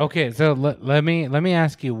movie. Okay, so let me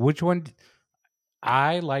ask you, which one?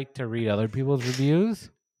 I like to read other people's reviews,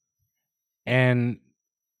 and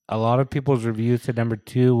a lot of people's reviews said number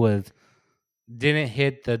 2 didn't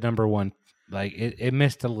hit the number 1. Like it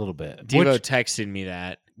missed a little bit. Devo texted me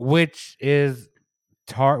that, which is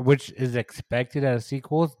expected out of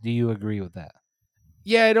sequels. Do you agree with that?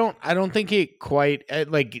 Yeah, I don't think it quite,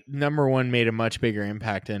 like number 1 made a much bigger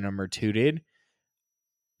impact than number 2 did.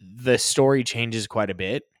 The story changes quite a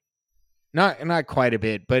bit. Not quite a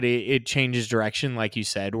bit, but it changes direction, like you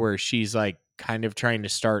said, where she's like kind of trying to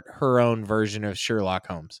start her own version of Sherlock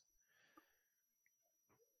Holmes.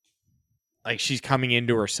 Like she's coming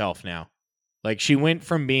into herself now. Like she went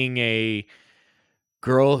from being a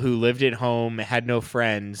girl who lived at home, had no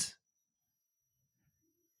friends,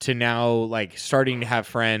 to now like starting to have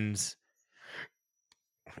friends,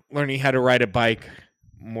 learning how to ride a bike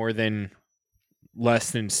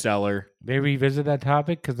less than stellar. They revisit that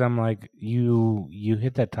topic because I'm like, you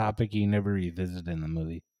hit that topic you never revisited in the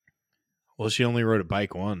movie. Well, she only rode a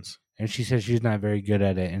bike once. And she says she's not very good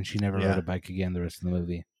at it, and she never rode a bike again the rest of the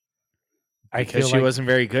movie. Because she wasn't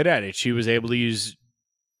very good at it. She was able to use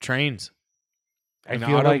trains and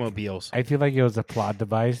automobiles. I feel like it was a plot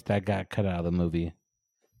device that got cut out of the movie.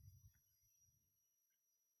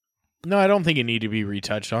 No, I don't think it needed to be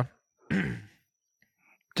retouched on.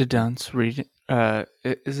 Deductive reasoning?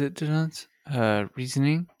 Is it deductive?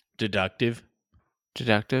 Reasoning? Deductive.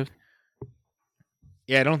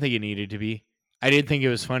 Yeah, I don't think it needed to be. I did think it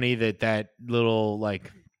was funny that little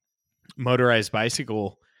like motorized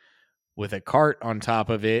bicycle with a cart on top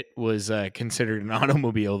of it was considered an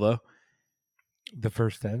automobile, though. The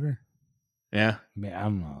first ever? Yeah. Man,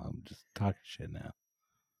 I'm just talking shit now.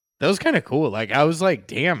 That was kind of cool. Like, I was like,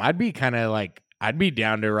 damn, I'd be down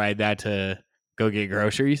to ride that to go get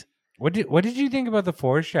groceries. What did you think about the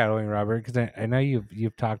foreshadowing, Robert? Because I know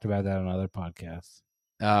you've talked about that on other podcasts.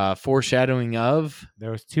 Foreshadowing of?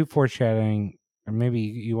 There was 2 foreshadowing, or maybe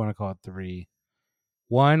you want to call it 3.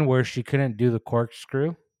 One where she couldn't do the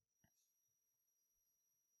corkscrew,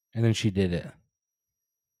 and then she did it.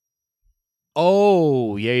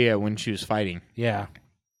 Oh, yeah, when she was fighting. Yeah.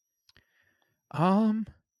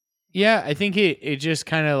 Yeah, I think it just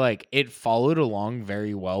kind of like it followed along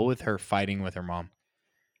very well with her fighting with her mom.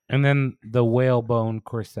 And then the whalebone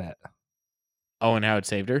corset. Oh, and how it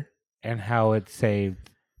saved her? And how it saved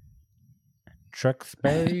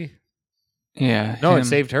Truxbury? Yeah. No, it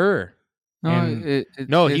saved her.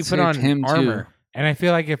 No, he put on him armor. Too. And I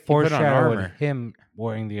feel like it foreshadowed him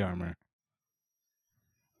wearing the armor.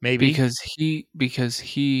 Maybe. Because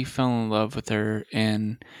he fell in love with her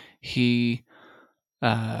and he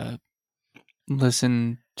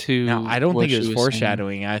listened to. Now, I don't think it was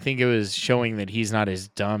foreshadowing. I think it was showing that he's not as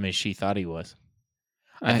dumb as she thought he was.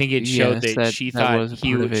 I think it showed that she thought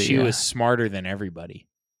she was smarter than everybody.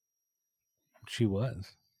 She was.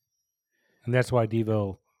 And that's why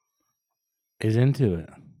Devo is into it.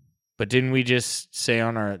 But didn't we just say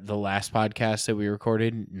on the last podcast that we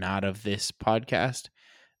recorded, not of this podcast,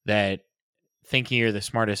 that thinking you're the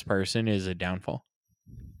smartest person is a downfall?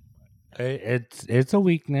 It's a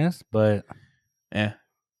weakness, but yeah,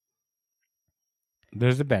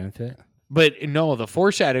 there's a benefit. But no, the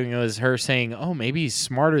foreshadowing was her saying, "Oh, maybe he's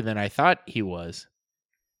smarter than I thought he was,"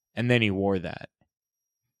 and then he wore that.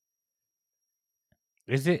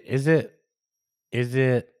 Is it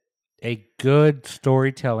a good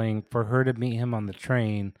storytelling for her to meet him on the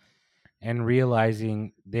train and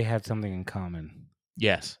realizing they had something in common?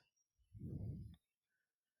 Yes.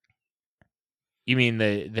 You mean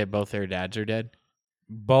that both their dads are dead?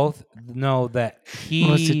 Both know that he...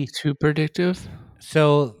 Was it too predictive?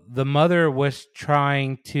 So the mother was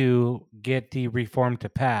trying to get the reform to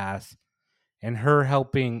pass, and her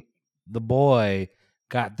helping the boy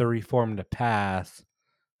got the reform to pass.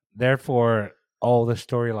 Therefore, all the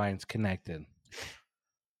storylines connected.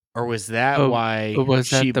 Or was that why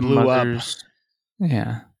she blew up?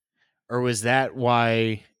 Yeah. Or was that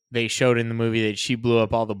why they showed in the movie that she blew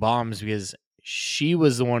up all the bombs because she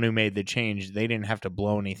was the one who made the change? They didn't have to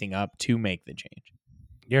blow anything up to make the change.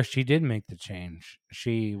 Yes, she did make the change.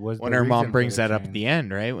 She was when her mom brings that up at the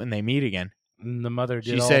end, right? When they meet again. And the mother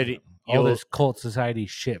did she said all this cult society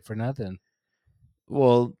shit for nothing.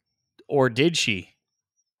 Well, or did she?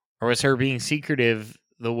 Or was her being secretive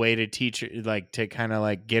the way to teach her, like to kind of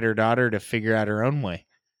like get her daughter to figure out her own way?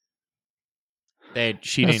 That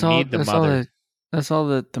she didn't need the mother. That's all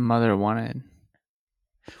that the mother wanted.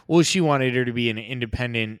 Well, she wanted her to be an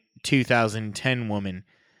independent 2010 woman.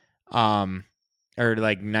 Or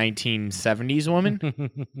like 1970s woman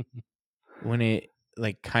when it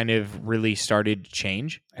like kind of really started to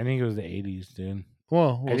change. I think it was the 80s, dude.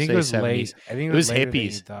 Well, I think it was 70s. Late. I think it was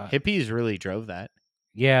hippies. Hippies really drove that.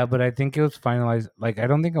 Yeah, but I think it was finalized. Like, I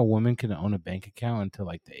don't think a woman can own a bank account until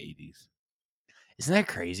like the 80s. Isn't that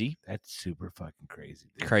crazy? That's super fucking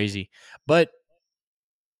crazy. Dude. Crazy. But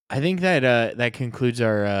I think that that concludes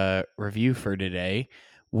our review for today.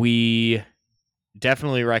 We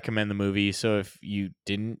definitely recommend the movie. So if you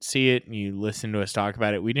didn't see it and you listened to us talk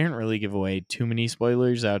about it, we didn't really give away too many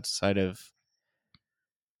spoilers outside of.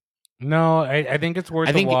 No, I think it's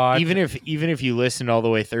worth a watch. Even if you listened all the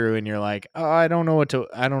way through and you're like, oh, I don't know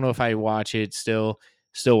if I watch it, still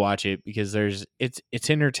watch it because it's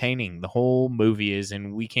entertaining. The whole movie is,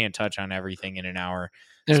 and we can't touch on everything in an hour.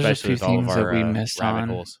 There's especially a few things that we missed on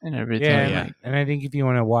holes. And everything. Yeah, and I think if you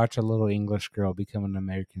want to watch a little English girl become an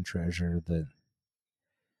American treasure, that.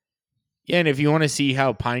 Yeah, and if you want to see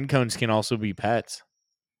how pine cones can also be pets.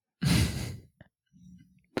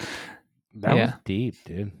 That was deep,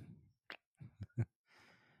 dude.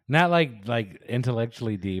 Not like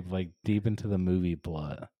intellectually deep, like deep into the movie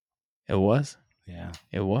plot. It was? Yeah.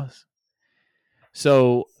 It was.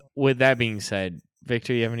 So, with that being said,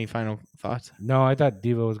 Victor, you have any final thoughts? No, I thought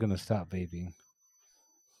Devo was going to stop vaping.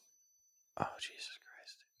 Oh, Jesus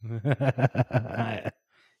Christ.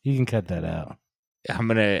 You can cut that out. I'm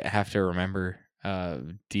going to have to remember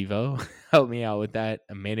Devo. Help me out with that.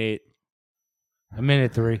 A minute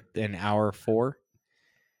 3. An hour 4.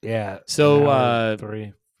 Yeah. So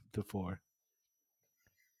 3 to 4.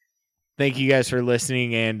 Thank you guys for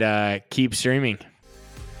listening and keep streaming.